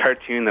kind of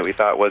cartoon that we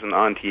thought wasn't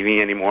on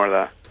TV anymore,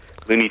 the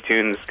Looney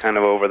Tunes kind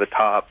of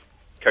over-the-top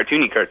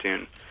cartoony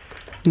cartoon.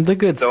 The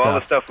good So stuff. all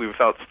the stuff we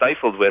felt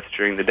stifled with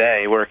during the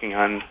day, working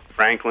on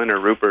Franklin or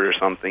Rupert or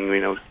something, we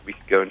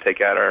could go and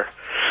take out our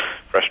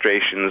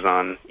frustrations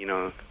on,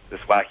 this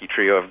wacky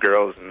trio of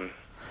girls and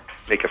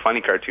make a funny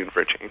cartoon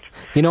for a change.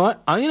 You know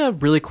what? I'm going to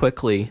really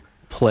quickly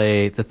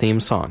play the theme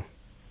song.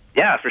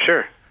 Yeah, for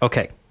sure.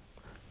 Okay.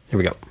 Here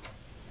we go.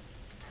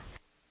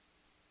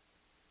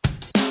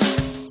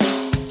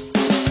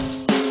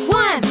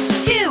 1,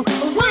 2,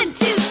 1,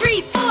 2,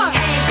 3, 4.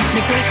 Hey,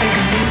 make way for the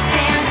new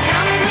sound.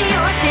 Tell me when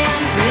your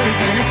town's really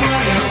gonna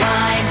blow your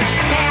mind.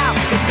 Now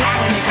it's back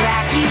when it's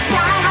wacky,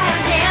 sky high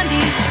on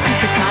candy,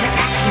 supersonic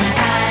action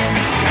time.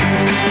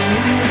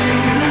 Ooh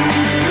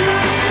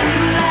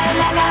la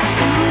la la,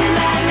 ooh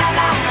la la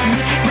la.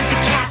 Look at what the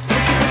cat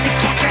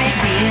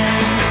dragged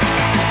in.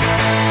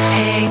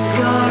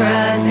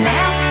 Angora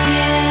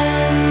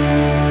napkin.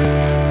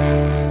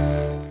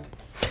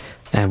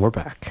 And we're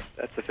back.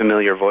 That's a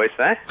familiar voice,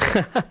 eh?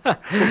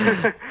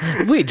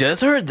 We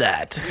just heard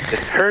that.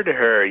 Just heard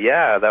her.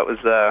 Yeah, that was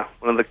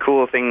one of the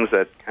cool things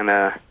that kind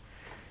of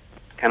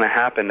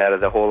happened out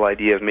of the whole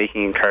idea of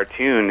making a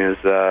cartoon is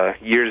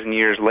years and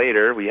years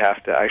later we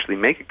have to actually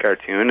make a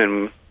cartoon,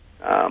 and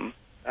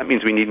that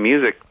means we need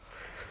music.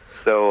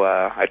 So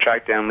I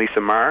tracked down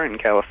Lisa Marr in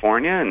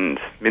California and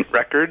Mint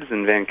Records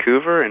in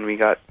Vancouver, and we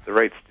got the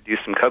rights to do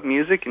some Cub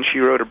music, and she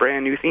wrote a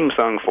brand new theme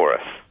song for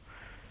us.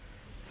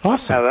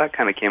 Awesome. How that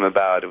kind of came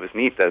about. It was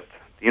neat that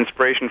the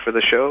inspiration for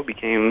the show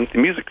became the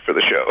music for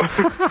the show.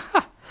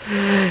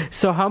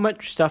 So how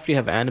much stuff do you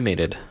have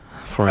animated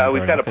for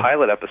We've got a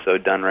pilot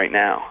episode done right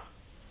now.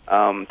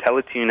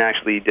 Teletoon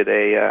actually did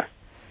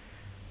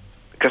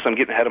because I'm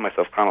getting ahead of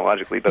myself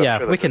chronologically. But Yeah, I'm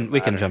sure we that can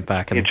doesn't matter. jump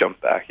back. You jump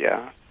back,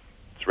 yeah.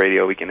 It's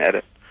radio, we can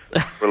edit.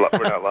 We're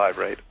not live,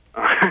 right?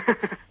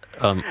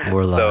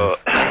 We're live. So,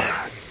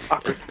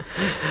 awkward.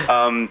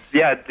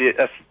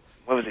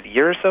 What was it, a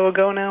year or so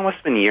ago now? Must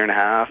have been a year and a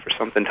half or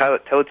something.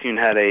 Teletoon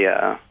had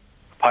a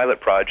pilot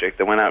project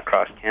that went out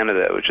across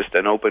Canada. It was just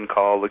an open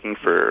call looking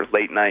for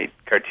late-night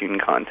cartoon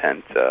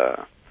content.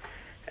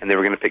 And they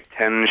were going to pick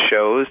 10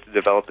 shows to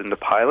develop into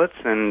pilots,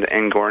 and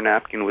Angora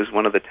Napkin was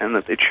one of the 10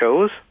 that they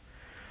chose.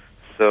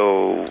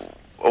 So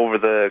over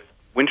the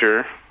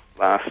winter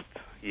last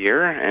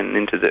year and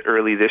into the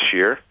early this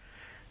year,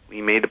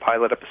 we made a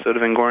pilot episode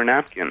of Angora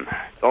Napkin.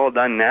 It's all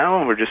done now,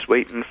 and we're just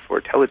waiting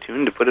for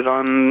Teletoon to put it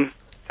on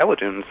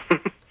Teletoons,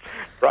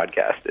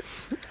 broadcast it.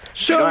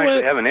 We don't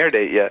actually have an air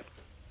date yet.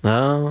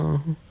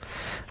 Oh,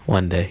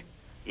 one day.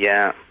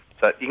 Yeah,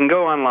 but you can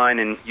go online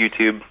in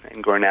YouTube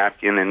Angora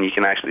Napkin, and you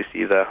can actually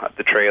see the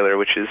trailer,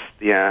 which is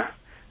the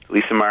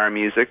Lisa Mara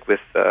music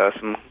with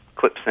some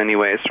clips,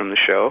 anyways, from the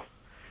show.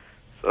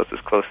 So it's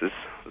as close as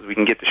we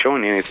can get to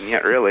showing you anything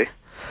yet, really.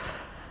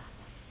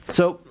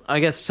 So I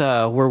guess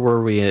where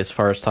were we as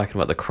far as talking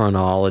about the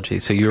chronology?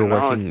 So you were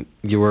working.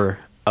 You were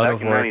out Back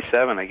of in work.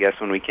 '97, I guess,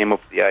 when we came up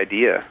with the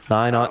idea.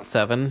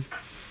 9/7.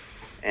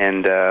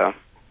 And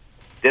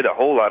did a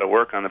whole lot of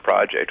work on the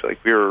project. Like,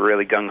 we were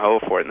really gung-ho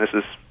for it. And this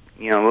is,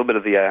 a little bit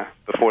of the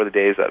before the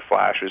days that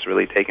Flash was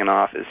really taken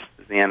off as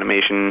the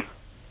animation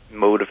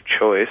mode of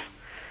choice,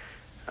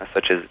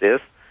 such as it is.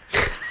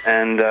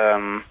 And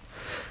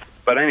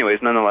but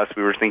anyways, nonetheless,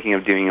 we were thinking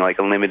of doing like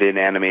a limited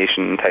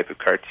animation type of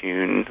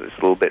cartoon. It was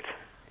a little bit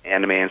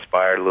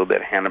anime-inspired, a little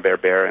bit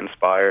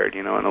Hanna-Barbera-inspired,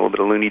 and a little bit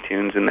of Looney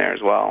Tunes in there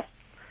as well.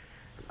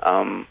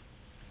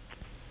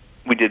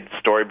 We did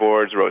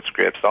storyboards, wrote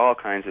scripts, all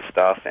kinds of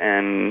stuff,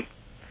 and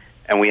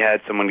we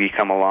had someone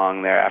come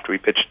along there after we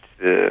pitched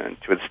to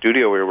the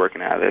studio we were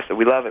working at. They said,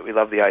 we love it, we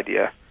love the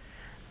idea.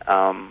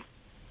 And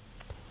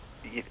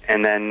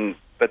then,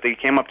 but they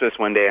came up to us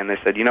one day and they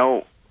said,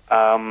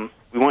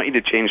 we want you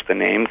to change the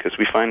name, because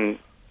we find,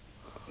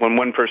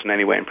 one person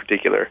anyway in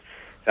particular,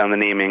 found the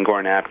name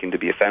Angora Napkin to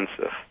be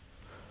offensive.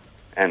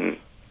 And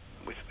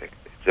we said,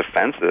 it's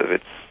offensive,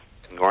 it's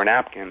Angora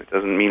Napkin, it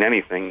doesn't mean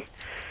anything.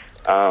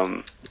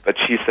 But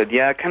she said,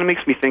 yeah, it kind of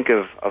makes me think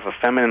of a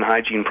feminine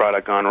hygiene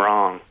product gone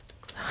wrong.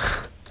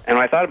 And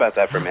I thought about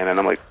that for a minute, and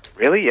I'm like,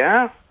 really?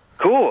 Yeah?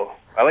 Cool.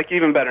 I like you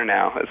even better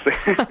now.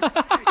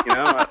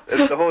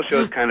 The whole show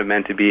is kind of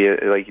meant to be,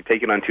 like, you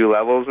take it on two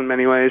levels in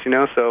many ways,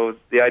 so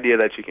the idea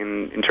that you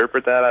can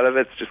interpret that out of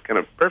it's just kind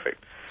of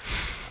perfect.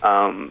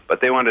 But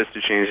they wanted us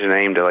to change the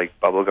name to, like,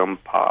 Bubblegum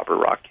Pop or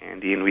Rock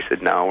Candy, and we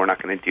said, no, we're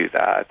not going to do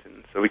that.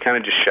 And so we kind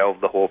of just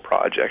shelved the whole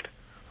project.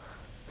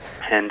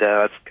 And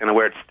that's kind of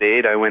where it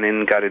stayed. I went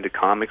in, got into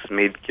comics,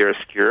 made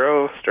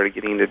Chiaroscuro, started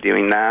getting into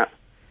doing that.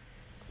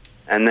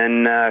 And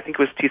then I think it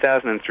was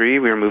 2003,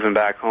 we were moving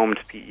back home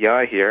to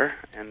PEI here,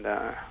 and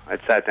I'd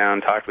sat down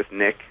and talked with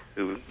Nick,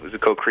 who was a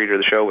co-creator of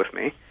the show with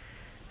me,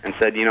 and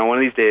said, you know, one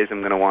of these days I'm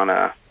going to want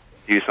to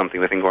do something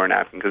with Angora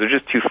Napkin, because they're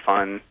just too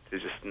fun to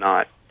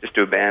just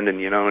to abandon,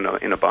 you know,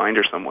 in a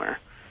binder somewhere.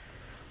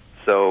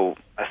 So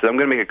I said, I'm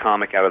going to make a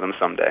comic out of them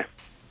someday.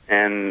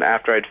 And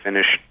after I'd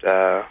finished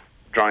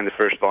drawing the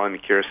first volume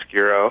of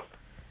Chiaroscuro,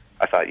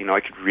 I thought, you know,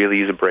 I could really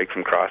use a break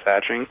from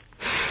cross-hatching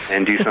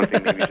and do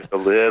something maybe just a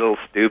little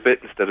stupid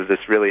instead of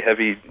this really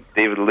heavy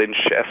David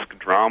Lynch-esque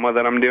drama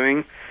that I'm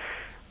doing.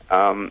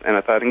 And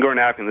I thought, Angora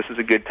Napkin, this is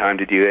a good time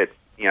to do it.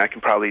 You know, I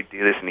can probably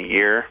do this in a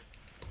year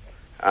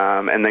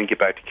and then get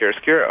back to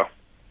Chiaroscuro.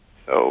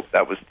 So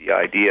that was the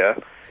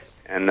idea.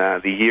 And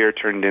the year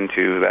turned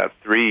into about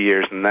 3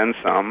 years and then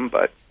some.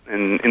 But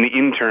in the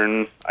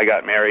intern, I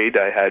got married.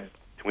 I had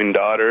twin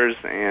daughters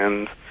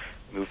and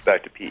moved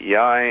back to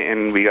PEI,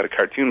 and we got a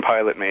cartoon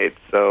pilot made.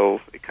 So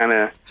it kind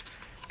of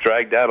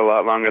dragged out a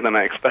lot longer than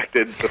I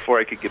expected before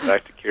I could get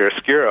back to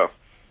Chiaroscuro.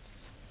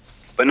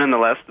 But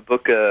nonetheless, the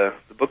book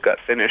got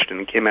finished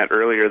and came out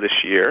earlier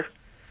this year.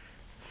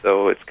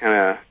 So it's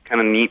kind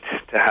of neat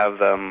to have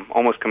them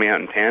almost coming out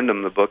in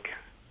tandem. The book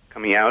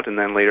coming out, and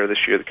then later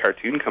this year the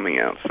cartoon coming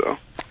out. So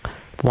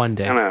One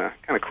day. kind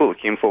of cool. It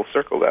came full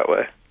circle that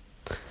way.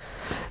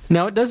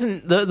 Now, it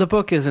doesn't. The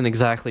book isn't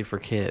exactly for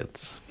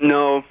kids.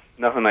 No,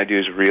 nothing I do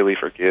is really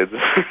for kids.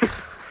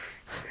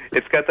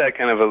 It's got that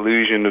kind of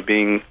illusion of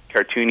being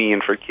cartoony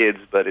and for kids,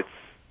 but it's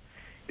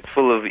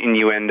full of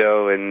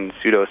innuendo and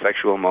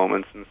pseudo-sexual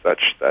moments and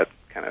such that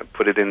kind of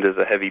put it into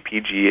the heavy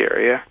PG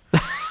area.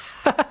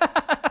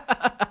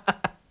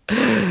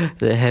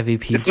 The heavy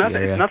PG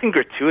area. It's nothing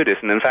gratuitous,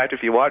 and in fact,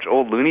 if you watch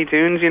old Looney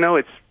Tunes, you know,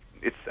 it's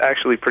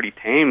actually pretty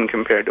tame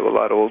compared to a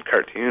lot of old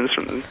cartoons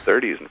from the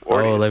 30s and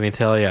 40s. Oh, let me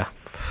tell you.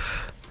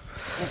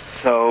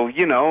 So,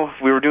 you know,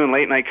 we were doing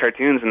late-night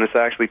cartoons, and it's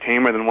actually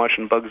tamer than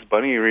watching Bugs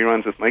Bunny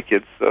reruns with my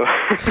kids, so...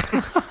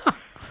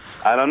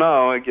 I don't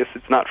know, I guess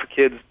it's not for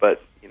kids,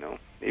 but, you know,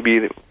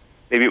 maybe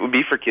it would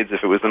be for kids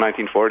if it was the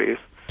 1940s.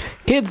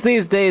 Kids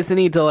these days, they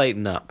need to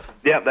lighten up.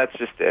 Yeah, that's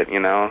just it, you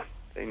know.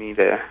 They need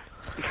a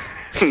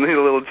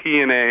little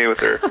TNA with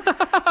their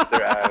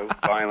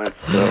violence,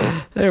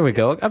 so... There we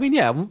go. I mean,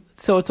 yeah,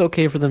 so it's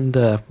okay for them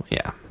to...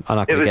 Yeah, I'm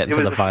not going to get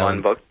into the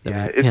violence. It was a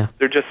fun book. Yeah,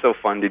 they're just so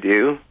fun to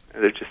do.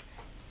 They're just...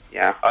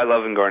 Yeah, I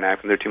love Angora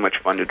Napkin. They're too much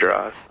fun to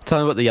draw. Tell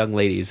me about the young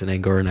ladies in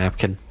Angora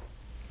Napkin.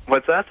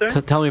 What's that,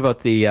 sir? Tell me about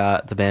the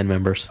band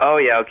members. Oh,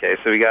 yeah, okay.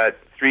 So we got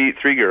three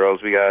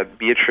girls. We got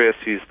Beatrice,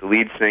 who's the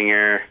lead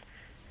singer,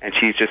 and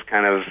she's just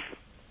kind of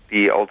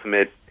the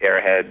ultimate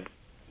airhead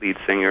lead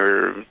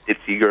singer,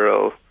 ditzy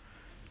girl.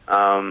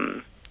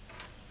 And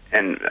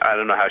I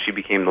don't know how she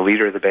became the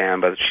leader of the band,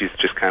 but she's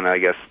just kind of, I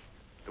guess,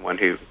 the one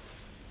who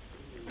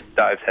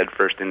dives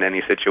headfirst into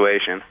any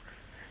situation.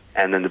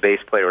 And then the bass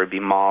player would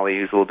be Molly,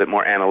 who's a little bit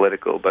more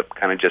analytical, but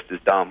kind of just as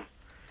dumb.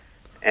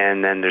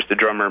 And then there's the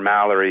drummer,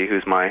 Mallory,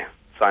 who's my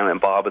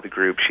silent Bob of the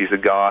group. She's a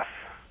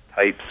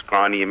goth-type,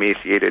 scrawny,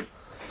 emaciated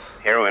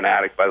heroin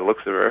addict by the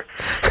looks of her,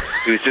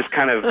 who's just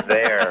kind of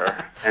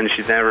there. And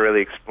she's never really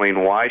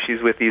explained why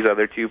she's with these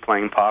other two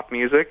playing pop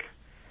music.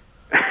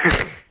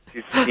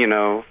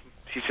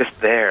 She's just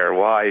there.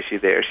 Why is she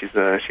there? She's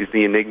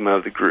the enigma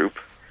of the group.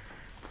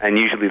 And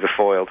usually the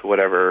foil to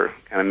whatever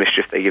kind of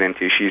mischief they get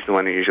into. She's the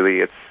one who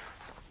usually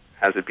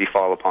has it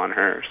befall upon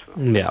her.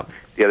 So Yeah.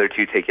 the other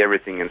two take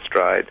everything in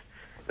stride.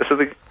 So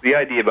the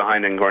idea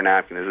behind Angora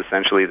Napkin is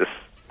essentially this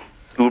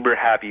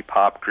uber-happy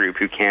pop group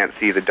who can't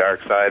see the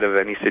dark side of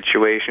any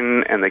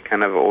situation, and they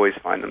kind of always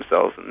find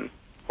themselves in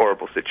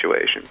horrible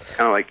situations.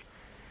 Kind of like,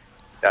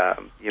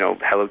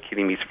 Hello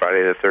Kitty meets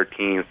Friday the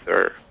 13th,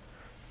 or,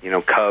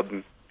 Cub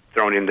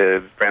thrown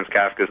into Franz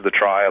Kafka's The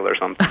Trial or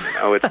something.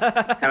 It's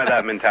kind of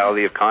that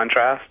mentality of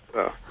contrast.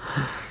 So,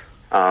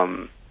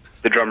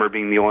 the drummer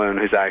being the only one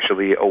who's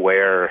actually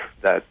aware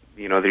that,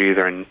 they're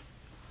either in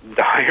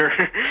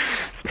dire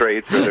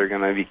straits or they're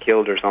going to be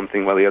killed or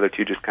something, while the other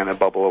two just kind of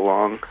bubble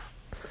along.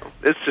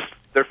 So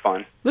they're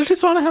fun. They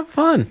just want to have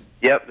fun.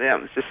 Yep,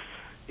 yeah, it's just,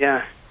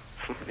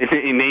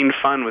 inane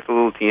fun with a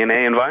little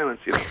TNA and violence,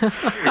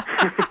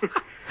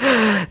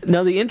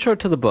 Now, the intro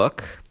to the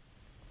book,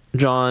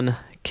 John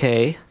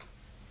K.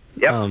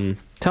 Yep.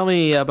 Tell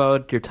me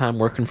about your time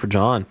working for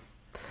John,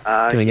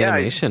 doing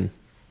animation.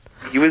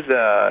 He was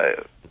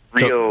a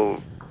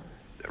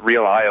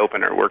real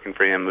eye-opener working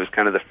for him. It was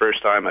kind of the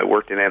first time I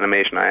worked in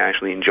animation I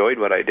actually enjoyed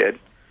what I did.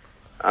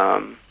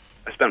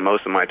 I spent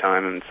most of my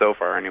time, and so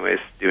far anyways,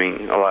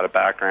 doing a lot of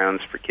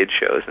backgrounds for kids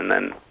shows, and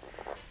then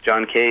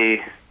John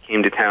Kay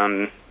came to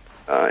town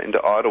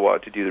into Ottawa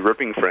to do the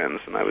Ripping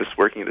Friends, and I was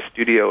working at a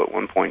studio at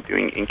one point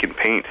doing ink and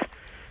paint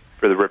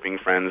for the Ripping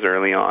Friends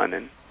early on,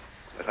 and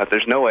I thought,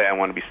 there's no way I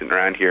want to be sitting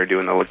around here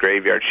doing the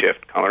graveyard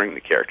shift, coloring the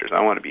characters.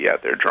 I want to be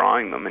out there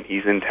drawing them, and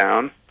he's in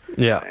town.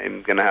 Yeah.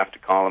 I'm going to have to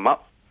call him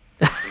up.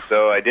 And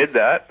so I did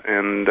that,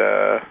 and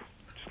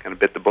just kind of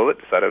bit the bullet,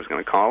 decided I was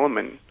going to call him,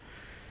 and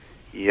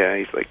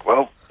he's like,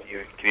 well,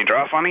 can you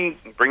draw funny?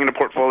 Bring in a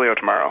portfolio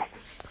tomorrow.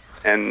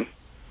 And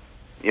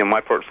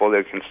my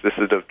portfolio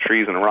consisted of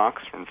trees and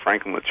rocks from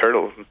Franklin with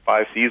Turtles,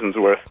 5 seasons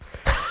worth.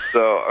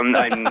 So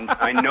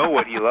I know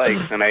what he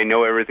likes, and I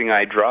know everything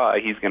I draw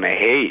he's going to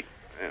hate.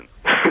 And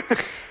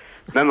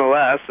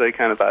nonetheless, I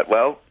kind of thought,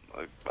 well,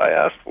 I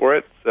asked for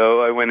it,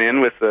 so I went in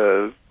with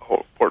a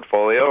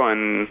portfolio,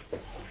 and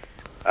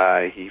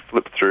he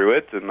flipped through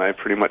it, and I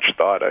pretty much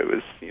thought I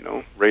was,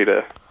 ready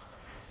to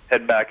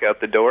head back out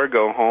the door,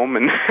 go home,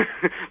 and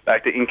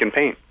back to ink and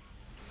paint.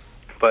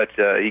 But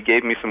he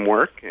gave me some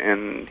work,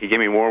 and he gave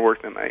me more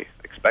work than I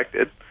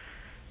expected,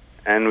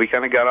 and we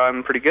kind of got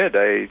on pretty good.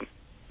 I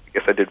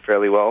guess I did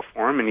fairly well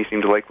for him, and he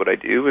seemed to like what I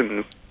do.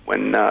 And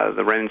when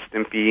the Ren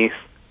and Stimpy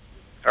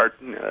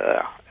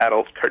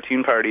adult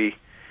cartoon party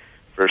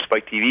for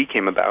Spike TV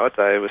came about,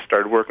 I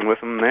started working with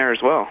him there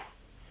as well.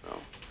 So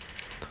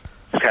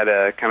it's had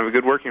a kind of a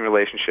good working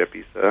relationship.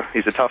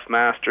 He's a tough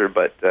master,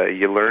 but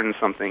you learn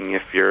something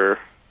if you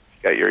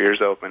got your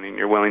ears open and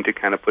you're willing to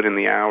kind of put in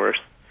the hours.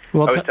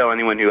 Well, I always tell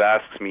anyone who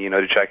asks me,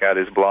 to check out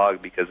his blog,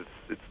 because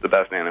it's the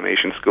best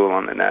animation school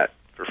on the net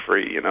for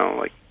free.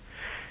 Like,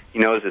 he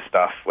knows his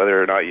stuff,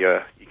 whether or not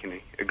you can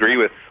agree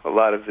with a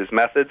lot of his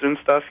methods and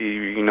stuff.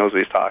 He knows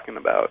what he's talking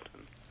about.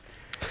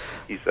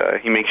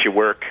 He makes you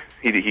work.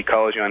 He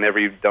calls you on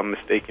every dumb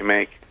mistake you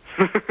make.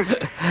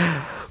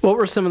 What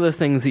were some of the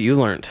things that you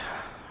learned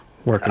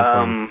working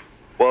for him?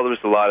 Well, there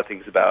was a lot of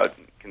things about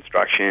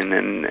construction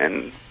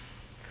and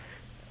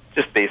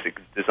just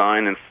basic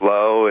design and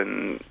flow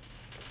and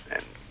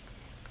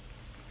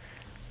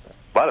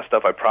a lot of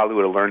stuff I probably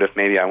would have learned if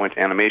maybe I went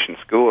to animation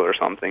school or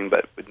something,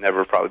 but would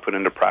never probably put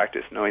into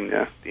practice knowing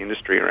the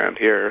industry around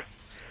here.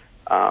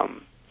 So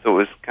it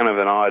was kind of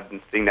an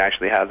odd thing to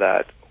actually have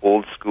that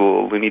old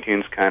school Looney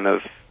Tunes kind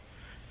of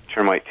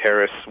termite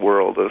terrace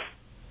world of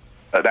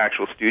an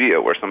actual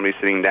studio where somebody's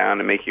sitting down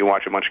and making you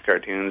watch a bunch of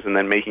cartoons and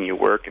then making you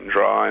work and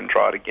draw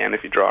it again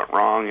if you draw it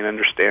wrong, and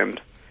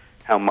understand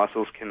how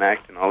muscles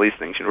connect and all these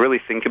things. You really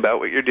think about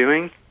what you're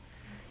doing.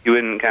 You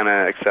wouldn't kind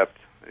of accept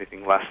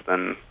anything less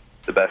than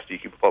the best you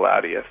could pull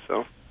out of you.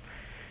 So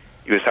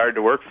it was hard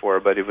to work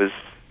for, but you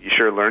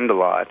sure learned a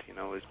lot. It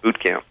was boot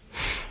camp.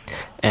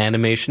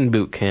 Animation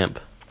boot camp.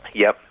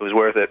 Yep, it was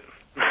worth it.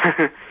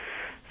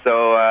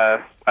 So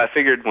I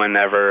figured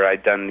whenever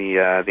I'd done the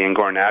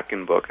Angora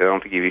Napkin book, I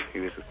don't think he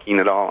was keen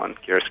at all on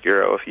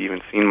chiaroscuro, if he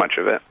even seen much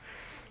of it.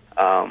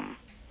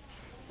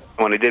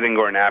 When I did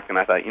Angora Napkin,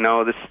 I thought,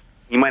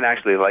 you might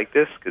actually like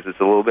this, because it's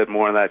a little bit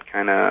more of that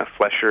kind of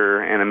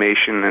flesher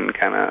animation and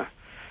kind of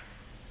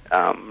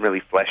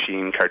really fleshy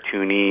and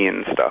cartoony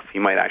and stuff. He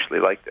might actually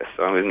like this,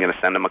 so I was going to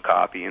send him a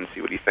copy and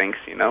see what he thinks,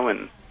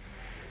 and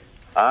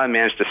I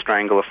managed to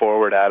strangle a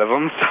forward out of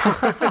him.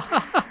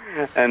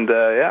 So. And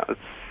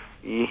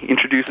he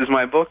introduces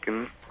my book,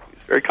 and he's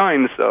very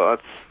kind, so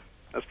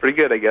that's pretty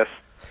good, I guess.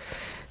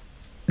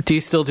 Do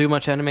you still do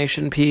much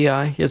animation,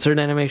 PEI? Is there an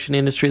animation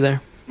industry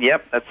there?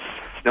 Yep, that's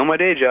still my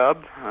day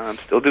job. I'm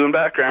still doing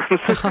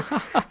backgrounds.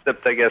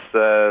 Except, I guess,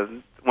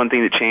 one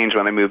thing that changed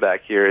when I moved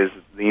back here is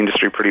the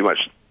industry pretty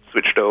much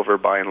switched over,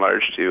 by and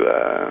large,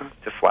 to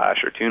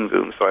Flash or Toon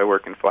Boom, so I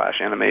work in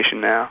Flash animation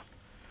now.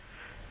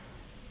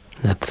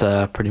 That's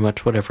pretty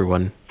much what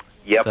everyone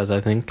does,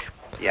 I think.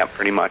 Yeah,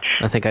 pretty much.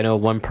 I think I know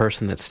one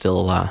person that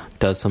still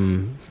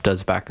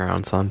does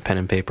backgrounds on pen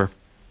and paper.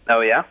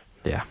 Oh, yeah?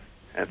 Yeah.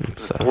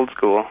 It's old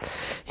school.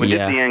 We did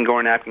the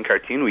Angora Napkin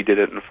cartoon. We did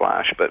it in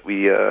Flash, but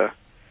we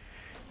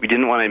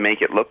didn't want to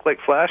make it look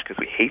like Flash because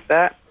we hate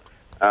that.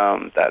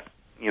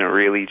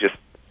 Really just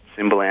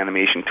symbol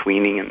animation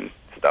tweening and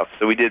stuff.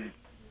 So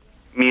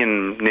me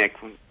and Nick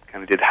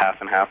kind of did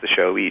half and half the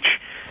show each.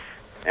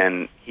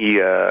 And he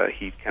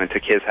kind of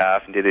took his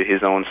half and did it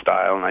his own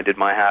style, and I did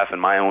my half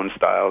in my own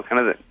style.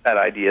 Kind of that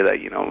idea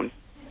that,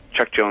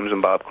 Chuck Jones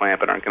and Bob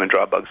Clampett aren't going to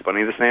draw Bugs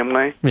Bunny the same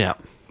way. Yeah.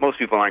 Most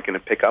people aren't going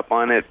to pick up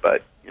on it,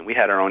 but we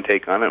had our own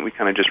take on it, and we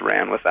kind of just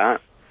ran with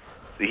that.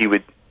 So he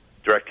would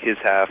direct his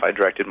half, I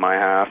directed my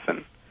half,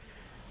 and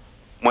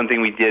one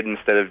thing we did,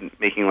 instead of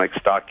making like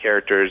stock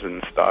characters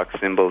and stock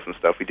symbols and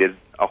stuff, we did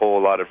a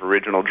whole lot of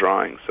original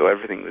drawing. So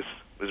everything was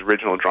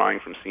original drawing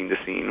from scene to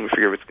scene. We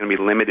figure if it's going to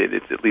be limited,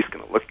 it's at least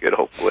going to look good,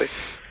 hopefully.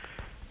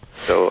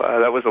 So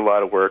that was a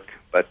lot of work,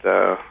 but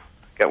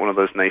got one of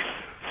those nice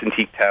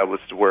Cintiq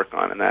tablets to work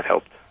on, and that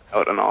helped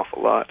out an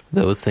awful lot.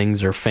 Those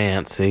things are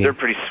fancy. They're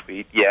pretty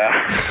sweet,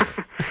 yeah.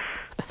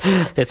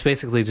 It's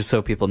basically, just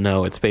so people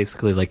know, it's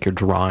basically like you're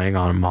drawing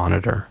on a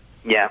monitor.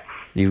 Yeah.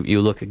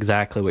 You look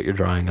exactly what you're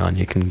drawing on.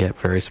 You can get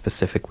very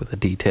specific with the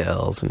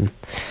details, and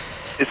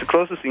it's the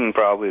closest thing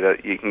probably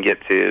that you can get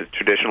to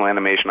traditional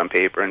animation on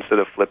paper. Instead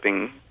of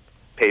flipping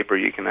paper,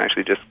 you can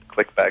actually just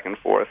click back and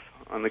forth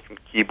on the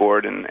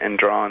keyboard and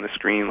draw on the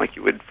screen like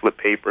you would flip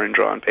paper and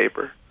draw on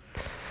paper.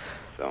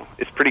 So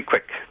it's pretty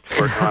quick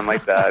to work on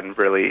like that, and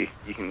really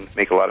you can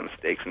make a lot of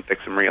mistakes and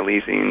fix them real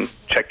easy and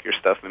check your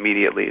stuff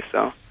immediately.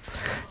 So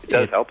it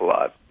does help a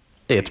lot.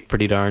 It's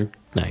pretty darn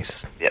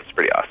nice. Yeah, it's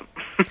pretty awesome.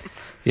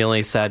 The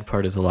only sad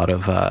part is a lot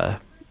of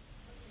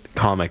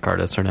comic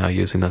artists are now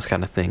using those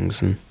kind of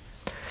things, and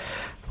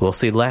we'll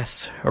see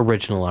less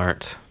original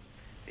art.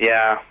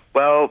 Yeah,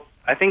 well,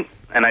 I think,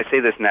 and I say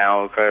this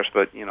now, of course,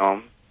 but, you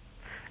know,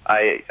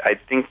 I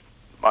think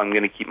I'm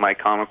going to keep my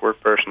comic work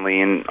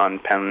personally on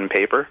pen and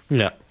paper.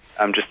 Yeah.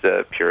 I'm just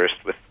a purist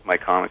with my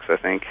comics, I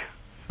think.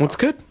 That's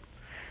good.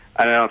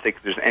 I don't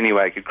think there's any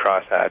way I could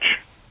crosshatch,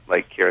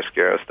 like,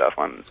 chiaroscuro stuff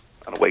on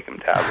a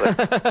Wacom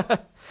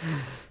tablet.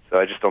 So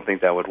I just don't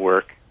think that would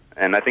work.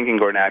 And I think in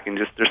Gordon Atkin,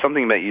 there's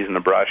something about using a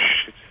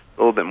brush. It's a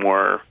little bit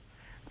more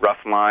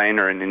rough line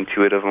or an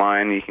intuitive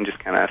line. You can just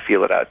kind of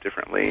feel it out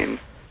differently.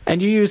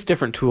 And you use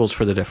different tools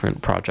for the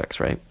different projects,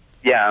 right?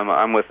 Yeah,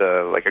 I'm with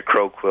a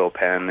Crow Quill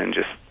pen and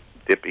just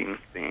dipping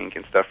the ink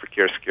and stuff for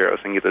chiaroscuro, so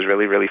I can get those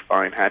really, really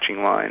fine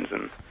hatching lines.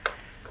 And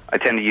I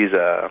tend to use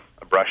a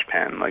brush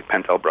pen, like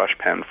Pentel brush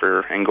pen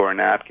for Angora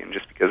napkin,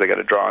 just because I got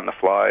to draw on the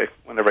fly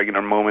whenever I get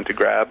a moment to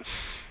grab.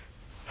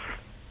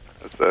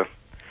 That's the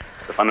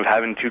fun of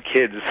having two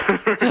kids.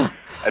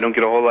 I don't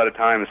get a whole lot of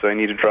time, so I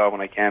need to draw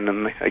when I can,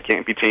 and I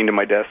can't be chained to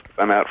my desk. If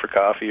I'm out for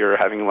coffee or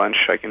having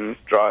lunch, I can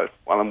draw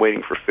while I'm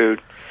waiting for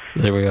food.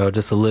 There we go.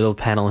 Just a little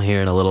panel here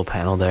and a little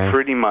panel there.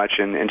 Pretty much,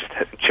 and just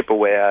chip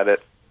away at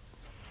it.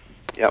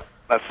 Yep,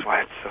 that's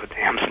why it's so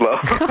damn slow.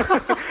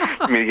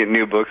 I mean, to get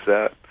new books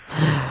out.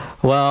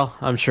 Well,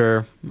 I'm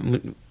sure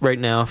right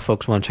now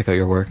folks want to check out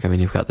your work. I mean,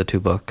 you've got the 2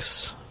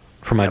 books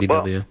from IDW.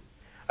 Well,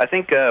 I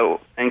think,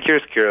 and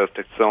chiaroscuro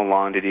took so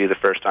long to do the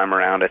first time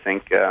around, I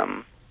think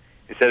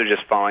instead of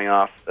just falling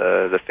off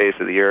the face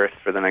of the earth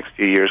for the next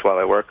few years while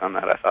I work on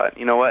that, I thought,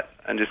 you know what,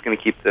 I'm just going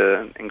to keep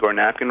the Angora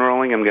napkin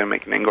rolling. I'm going to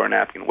make an Angora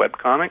napkin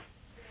webcomic.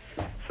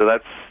 So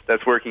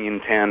that's working in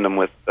tandem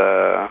with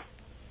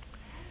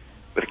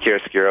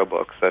chiaroscuro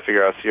books. So I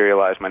figure I'll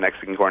serialize my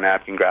next Angora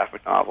napkin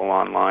graphic novel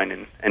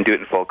online and do it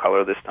in full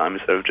color this time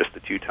instead of just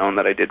the 2-tone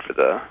that I did for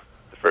the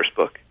first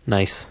book.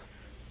 Nice.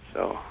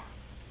 So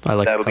I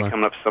like that'll the color. be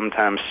coming up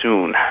sometime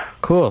soon.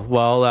 Cool.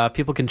 Well,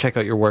 people can check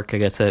out your work, I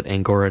guess, at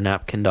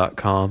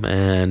angoranapkin.com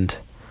and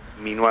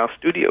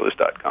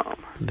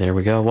meanwhilestudios.com. there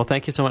we go. Well,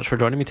 thank you so much for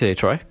joining me today,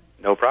 Troy.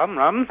 No problem,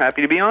 Robin.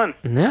 Happy to be on.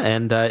 Yeah,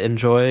 and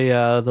enjoy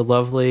the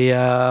lovely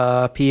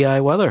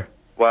PI weather.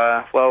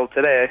 Well,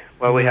 today,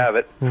 we have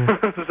it. So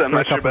I'm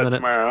not sure couple about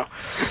minutes. tomorrow.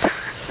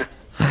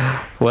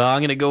 Well,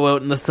 I'm going to go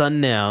out in the sun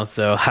now,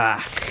 so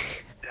ha.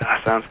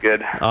 Yeah, sounds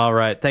good. All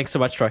right. Thanks so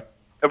much, Troy.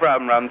 No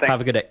problem, Robin. Thanks.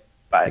 Have a good day.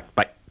 Bye.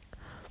 Bye.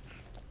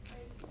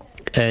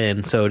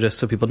 And so, just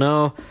so people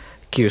know,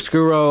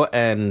 chiaroscuro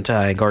and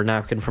Gordon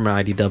Napkin from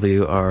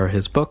IDW are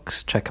his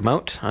books. Check them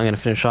out. I'm going to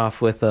finish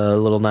off with a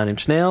little 9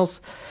 Inch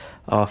Nails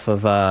off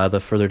of the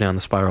Further Down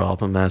the Spiral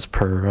album as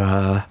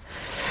per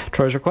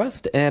Troy's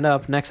request. And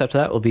up next after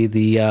that will be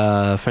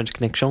the French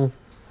Connection